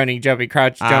crouching, running, jumping,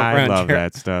 crouch, jump, I run. love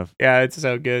that stuff. Yeah, it's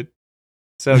so good.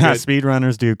 So good.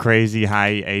 Speedrunners do crazy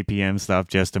high APM stuff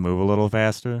just to move a little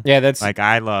faster. Yeah, that's Like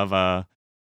I love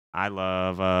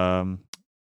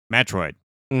Metroid.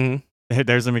 mhm.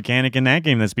 There's a mechanic in that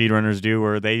game that speedrunners do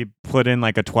where they put in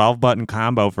like a 12-button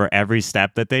combo for every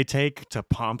step that they take to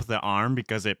pump the arm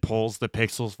because it pulls the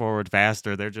pixels forward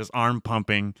faster. They're just arm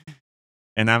pumping.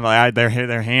 And I'm like, their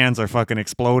hands are fucking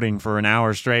exploding for an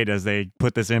hour straight as they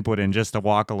put this input in just to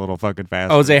walk a little fucking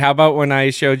faster. Jose, how about when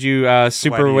I showed you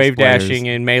super Sweatiest wave players. dashing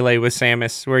in Melee with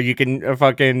Samus, where you can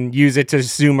fucking use it to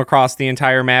zoom across the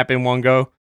entire map in one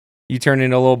go? You turn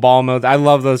into a little ball mode. I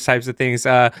love those types of things.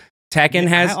 Tekken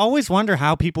has. I always wonder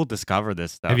how people discover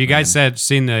this stuff. Have you guys man.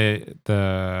 seen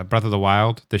the Breath of the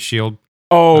Wild, the shield?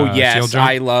 Oh shield yes, jump?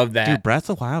 I love that. Dude, Breath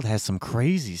of the Wild has some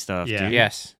crazy stuff, Yeah. dude.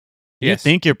 Yes. You Yes.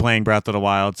 think you're playing Breath of the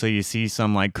Wild, so you see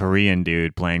some like Korean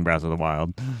dude playing Breath of the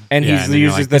Wild. And Yeah, he and then you're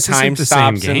uses like, the this isn't time the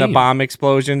same stops and the game. bomb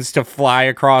explosions to fly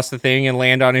across the thing and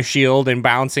land on his shield and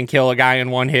bounce and kill a guy in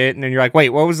one hit. And then you're like, wait,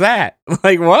 what was that?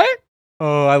 Like, what?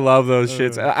 Oh, I love those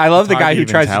shits. I love it's the hard guy to who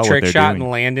even tries tell to what trick they're shot doing.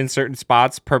 and land in certain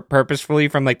spots purposefully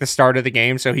from like the start of the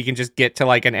game so he can just get to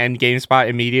like an end game spot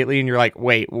immediately. And you're like,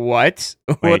 wait, what?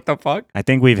 What Wait. the fuck? I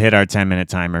think we've hit our 10-minute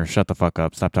timer. Shut the fuck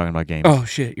up. Stop talking about games. Oh,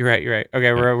 shit. You're right.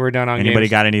 Okay, we're done on Anybody games.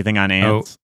 got anything on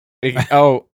ants? We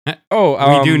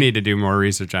do need to do more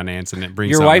research on ants and bring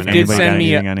Your something wife in. did Anybody send got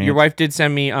me. anything on Your ants? wife did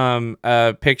send me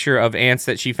a picture of ants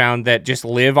that she found that just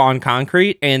live on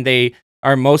concrete, and they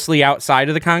are mostly outside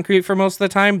of the concrete for most of the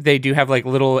time. They do have like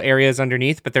little areas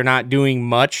underneath, but they're not doing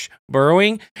much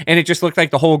burrowing. And it just looked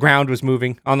like the whole ground was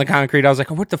moving on the concrete. I was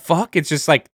like, oh, what the fuck? It's just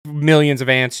like millions of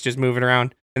ants just moving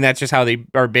around, and that's just how they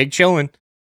are big chilling.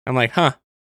 I'm like, huh?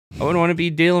 I wouldn't want to be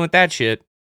dealing with that shit.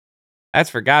 That's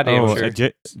for goddamn sure.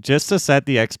 Just to set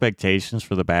the expectations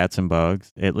for the bats and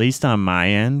bugs, at least on my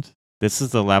end, this is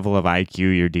the level of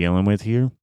IQ you're dealing with here.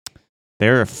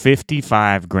 There are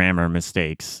 55 grammar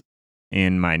mistakes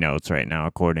in my notes right now,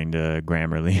 according to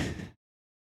Grammarly.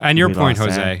 And your We point,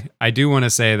 lost Jose, Zack. I do want to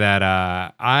say that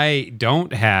I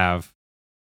don't have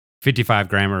 55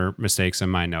 grammar mistakes in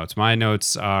my notes. My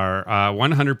notes are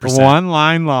 100%. One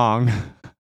line long.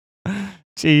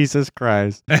 Jesus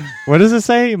Christ. What does it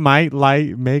say? Make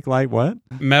light what?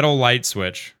 Metal light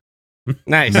switch.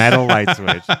 Nice. Metal light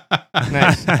switch.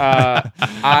 Nice.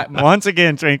 Once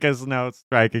again, Trnka's notes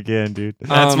strike again, dude.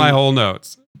 That's my whole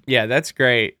notes. Yeah, that's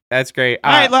great. That's great.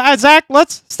 All right, Zach,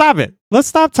 let's stop it. Let's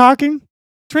stop talking.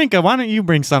 Trnka, why don't you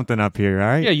bring something up here, all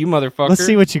right? Yeah, you motherfucker. Let's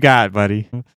see what you got, buddy.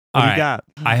 What All do right. you got?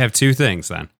 I have two things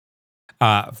then.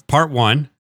 Part one,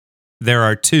 there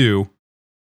are 2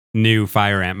 new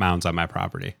fire ant mounds on my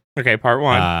property. Okay, part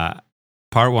one.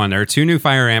 Part one, there are 2 new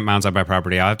fire ant mounds on my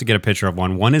property. I'll have to get a picture of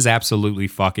one. One is absolutely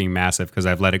fucking massive because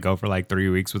I've let it go for like 3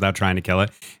 weeks without trying to kill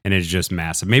it, and it's just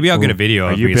massive. Maybe I'll get a video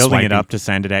Are of you me building it swiping. up to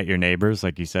send it at your neighbors,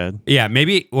 like you said? Yeah,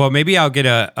 maybe I'll get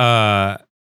a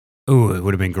ooh, it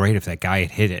would have been great if that guy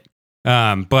had hit it.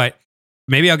 But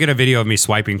maybe I'll get a video of me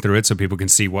swiping through it so people can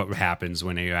see what happens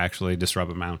when you actually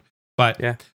disrupt a mount. But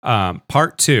Yeah.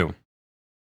 Part 2.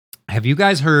 Have you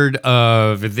guys heard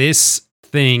of this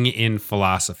thing in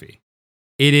philosophy?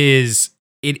 It is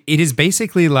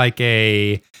basically like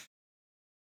a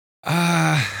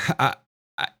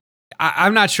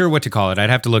I'm not sure what to call it. I'd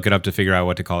have to look it up to figure out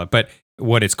what to call it, but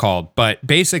what it's called. But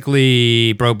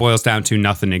basically, bro, boils down to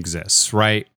nothing exists,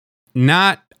 right?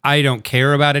 Not I don't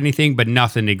care about anything, but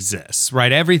nothing exists,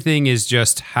 right? Everything is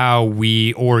just how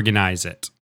we organize it.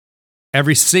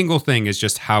 Every single thing is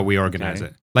just how we organize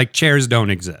it. Like chairs don't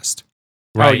exist.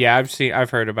 Right? Oh yeah, I've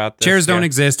heard about this. Chairs don't yeah.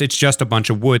 exist. It's just a bunch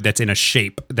of wood that's in a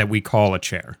shape that we call a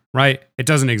chair, right? It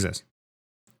doesn't exist.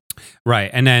 Right.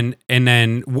 And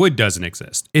then wood doesn't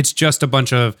exist. It's just a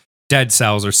bunch of dead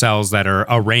cells or cells that are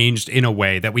arranged in a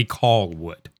way that we call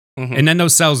wood. Mhm. And then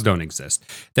those cells don't exist.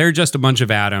 They're just a bunch of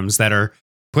atoms that are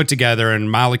put together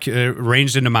and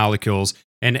arranged into molecules.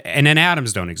 And then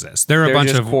atoms don't exist. They're a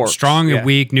bunch of strong and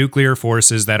weak nuclear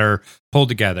forces that are pulled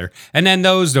together. And then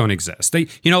those don't exist. They,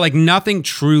 like nothing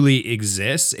truly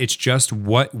exists. It's just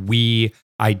what we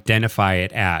identify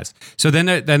it as. So then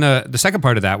the second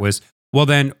part of that was, well,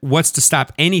 then what's to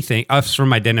stop us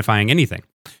from identifying anything?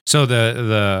 So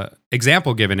the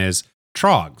example given is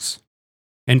trogs.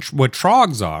 And what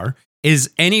trogs are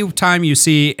is anytime you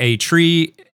see a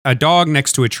dog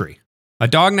next to a tree. A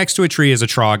dog next to a tree is a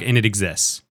trog, and it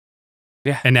exists.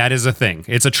 Yeah. And that is a thing.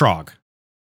 It's a trog.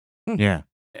 Yeah.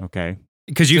 Okay.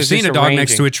 Because you've seen a dog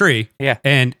next to a tree. Yeah.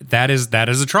 And that is a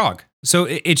trog. So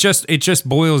it just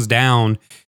boils down.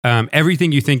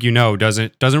 Everything you think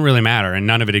doesn't really matter, and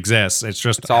none of it exists. It's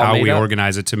just how we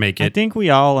organize it to make it. I think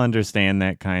we all understand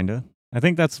that, kind of. I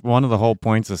think that's one of the whole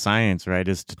points of science, right?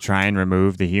 Is to try and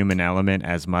remove the human element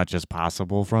as much as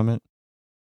possible from it.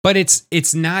 But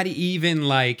it's not even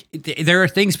like there are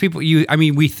things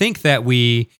we think that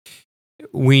we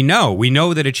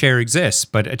know that a chair exists,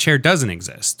 but a chair doesn't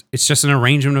exist. It's just an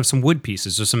arrangement of some wood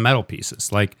pieces or some metal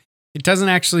pieces. Like it doesn't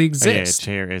actually exist.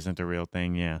 Oh, yeah, a chair isn't a real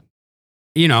thing. Yeah.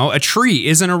 A tree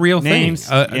isn't a real thing.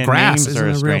 A grass isn't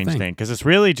a real thing. Because it's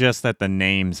really just that the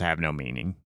names have no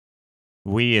meaning.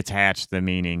 We attach the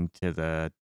meaning to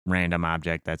the random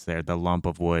object that's there, the lump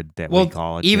of wood that we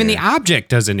call it. Even the object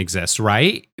doesn't exist,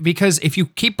 right? Because if you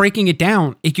keep breaking it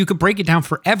down, you could break it down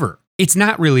forever. It's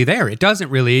not really there. It doesn't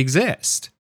really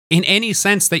exist in any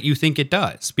sense that you think it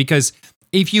does. Because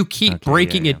if you keep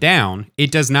breaking it down,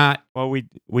 it does not. Well,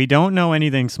 we don't know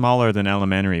anything smaller than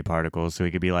elementary particles, so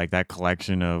it could be like that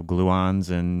collection of gluons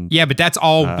and yeah, but that's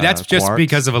all. That's just quarks.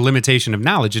 Because of a limitation of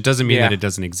knowledge. It doesn't mean that it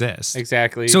doesn't exist.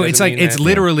 Exactly. So it's like it's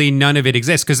literally none of it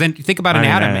exists. Because then think about an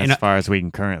atom. As far as we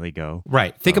can currently go,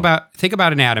 right? Think about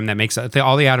an atom that makes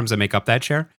all the atoms that make up that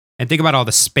chair. And think about all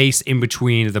the space in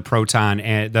between the proton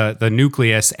and the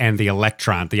nucleus and the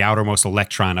electron, the outermost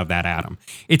electron of that atom.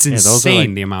 It's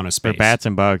insane the amount of space. For bats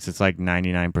and bugs, it's like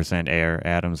 99% air.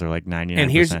 Atoms are like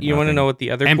 99%. And you want to know what the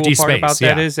other empty cool part space, about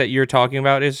that is that you're talking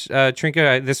about is,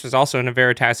 Trnka, this was also in a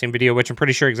Veritasium video, which I'm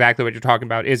pretty sure exactly what you're talking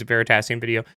about is a Veritasium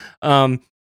video.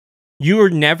 You are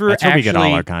never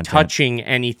actually touching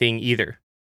anything either.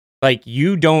 Like,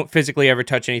 you don't physically ever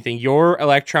touch anything. Your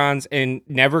electrons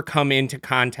never come into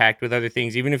contact with other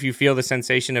things. Even if you feel the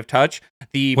sensation of touch,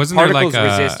 the particles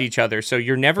resist each other. So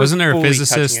you're never Wasn't there a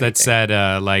physicist that said,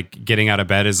 getting out of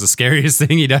bed is the scariest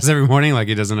thing he does every morning? Like,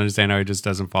 he doesn't understand how he just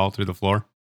doesn't fall through the floor?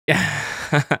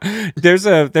 Yeah. There's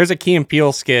a Key and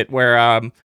Peele skit where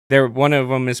one of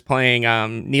them is playing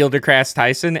Neil deGrasse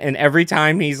Tyson, and every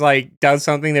time he's does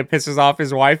something that pisses off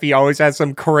his wife, he always has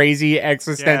some crazy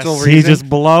existential reason. He just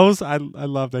blows. I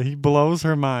love that he blows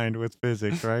her mind with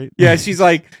physics, right? Yeah, she's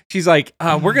like,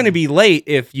 we're gonna be late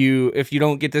if you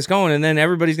don't get this going, and then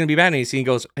everybody's gonna be mad.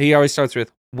 And he always starts with,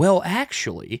 well,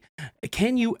 actually,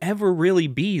 can you ever really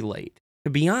be late? To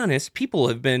be honest, people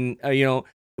have been,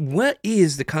 what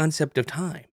is the concept of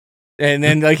time? And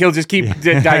then he'll just keep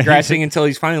digressing until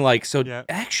he's finally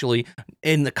actually,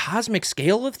 in the cosmic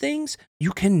scale of things,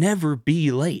 you can never be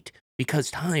late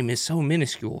because time is so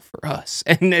minuscule for us.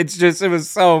 And it was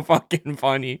so fucking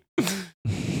funny.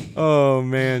 Oh,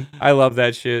 man. I love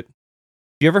that shit.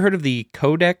 You ever heard of the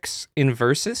Codex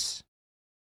Inversus?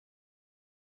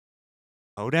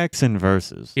 Codex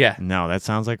Inversus? Yeah. No, that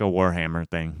sounds like a Warhammer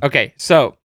thing. Okay,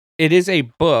 so it is a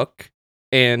book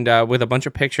and with a bunch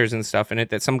of pictures and stuff in it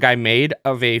that some guy made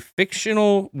of a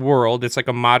fictional world. It's like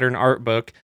a modern art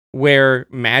book where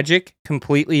magic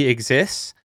completely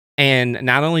exists, and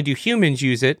not only do humans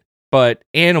use it, but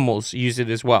animals use it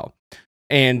as well.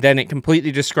 And then it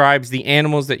completely describes the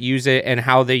animals that use it and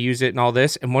how they use it and all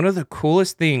this. And one of the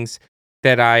coolest things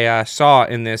that I saw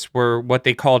in this were what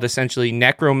they called essentially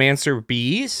necromancer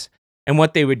bees. And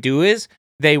what they would do is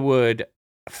they would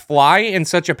fly in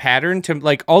such a pattern to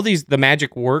the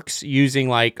magic works using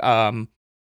like in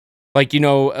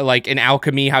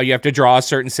alchemy, how you have to draw a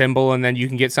certain symbol and then you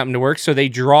can get something to work. So they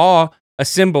draw a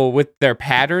symbol with their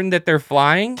pattern that they're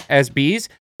flying as bees.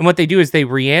 And what they do is they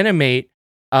reanimate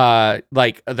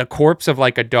the corpse of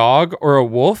a dog or a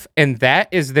wolf. And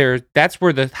that's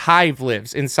where the hive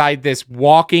lives, inside this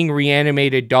walking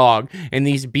reanimated dog. And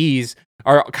these bees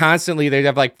are constantly, they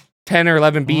have 10 or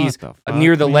 11 bees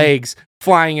near the legs,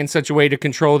 flying in such a way to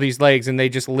control these legs, and they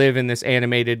just live in this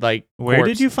animated Where corpse.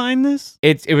 did you find this?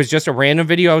 It was just a random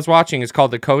video I was watching. It's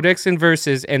called the Codex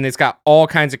Inversus, and it's got all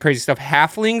kinds of crazy stuff.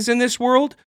 Halflings in this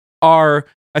world are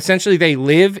Essentially, they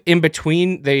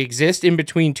exist in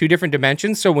between two different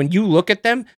dimensions. So when you look at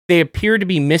them, they appear to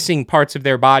be missing parts of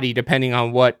their body depending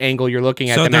on what angle you're looking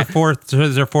at them.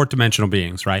 They're fourth dimensional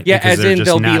beings, right? Yeah, Because as in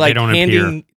they'll be like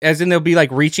appear. they'll be like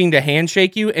reaching to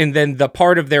handshake you, and then the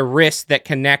part of their wrist that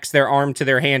connects their arm to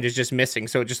their hand is just missing.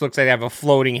 So it just looks like they have a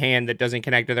floating hand that doesn't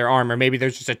connect to their arm, or maybe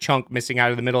there's just a chunk missing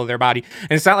out of the middle of their body.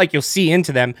 And it's not like you'll see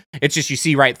into them; it's just you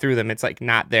see right through them. It's like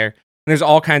not there. There's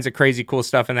all kinds of crazy cool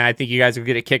stuff in that. I think you guys will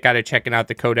get a kick out of checking out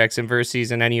the Codex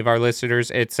Inverses and any of our listeners.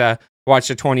 It's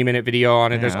watch a 20-minute video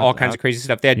on it. There's all kinds of crazy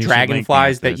stuff. They had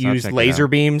dragonflies that used laser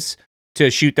beams to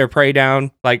shoot their prey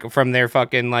down, like from their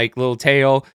fucking like little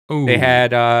tail. Ooh. They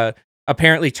had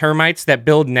apparently termites that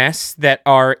build nests that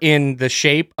are in the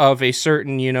shape of a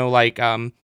certain,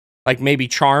 like maybe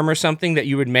charm or something that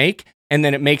you would make. And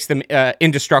then it makes them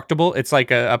indestructible. It's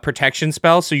like a protection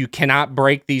spell, so you cannot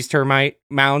break these termite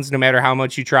mounds no matter how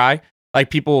much you try. Like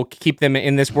people keep them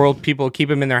in this world, people keep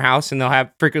them in their house, and they'll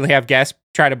frequently have guests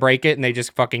try to break it, and they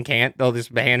just fucking can't. They'll just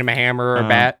hand them a hammer or a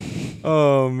bat.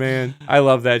 Oh man, I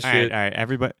love that shit. All right,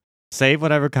 everybody, save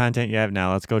whatever content you have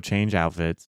now. Let's go change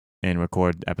outfits and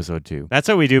record episode 2. That's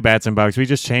what we do, Bats and Bugs. We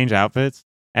just change outfits.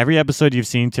 Every episode you've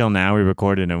seen till now, we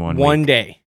recorded in one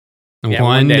day. Yeah,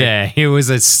 one day. It was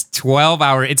a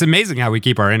 12-hour. It's amazing how we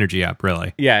keep our energy up,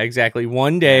 really. Yeah, exactly.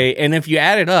 One day. And if you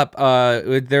add it up,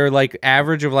 they're like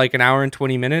average of like an hour and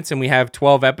 20 minutes, and we have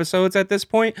 12 episodes at this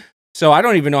point. So I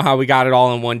don't even know how we got it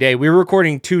all in one day. We were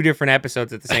recording 2 different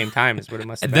episodes at the same time is what it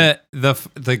must have been.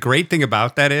 The great thing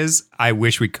about that is I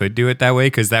wish we could do it that way,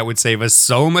 because that would save us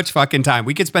so much fucking time.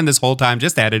 We could spend this whole time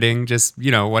just editing, just,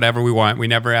 whatever we want. We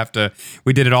never have to.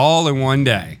 We did it all in one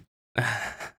day.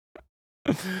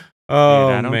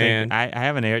 Oh, dude, man. I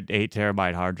have an 8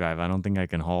 terabyte hard drive. I don't think I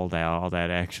can hold all that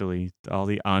actually. All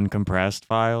the uncompressed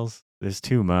files. There's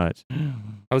too much.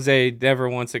 Jose never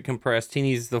wants it compressed. He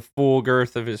needs the full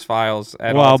girth of his files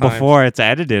at all times. Well, before it's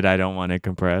edited, I don't want it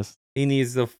compressed. He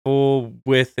needs the full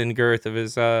width and girth of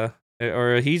his,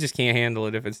 or he just can't handle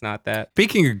it if it's not that.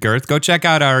 Speaking of girth, go check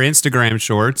out our Instagram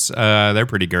shorts. They're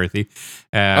pretty girthy.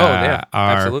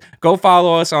 Absolutely. Go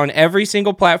follow us on every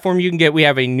single platform you can get. We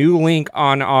have a new link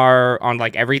on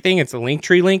like everything. It's a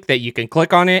Linktree link that you can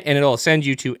click on it, and it'll send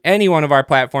you to any one of our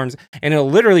platforms, and it'll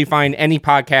literally find any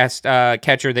podcast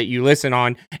catcher that you listen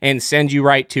on and send you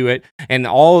right to it. And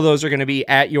all of those are going to be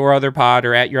at Your Other Pod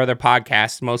or at Your Other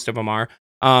Podcast. Most of them are.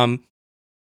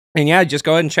 And yeah, just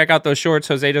go ahead and check out those shorts.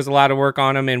 Jose does a lot of work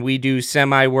on them, and we do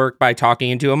semi-work by talking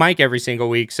into a mic every single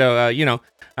week. So,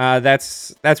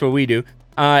 that's what we do.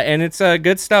 And it's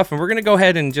good stuff. And we're going to go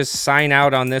ahead and just sign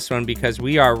out on this one because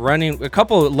we are running a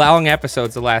couple long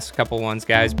episodes, the last couple ones,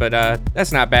 guys. But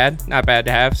that's not bad. Not bad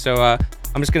to have. So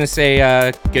I'm just going to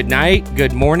say good night,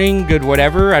 good morning, good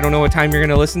whatever. I don't know what time you're going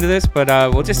to listen to this, but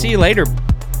we'll just see you later,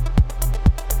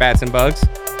 Bats and Bugs.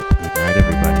 Good night,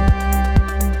 everybody.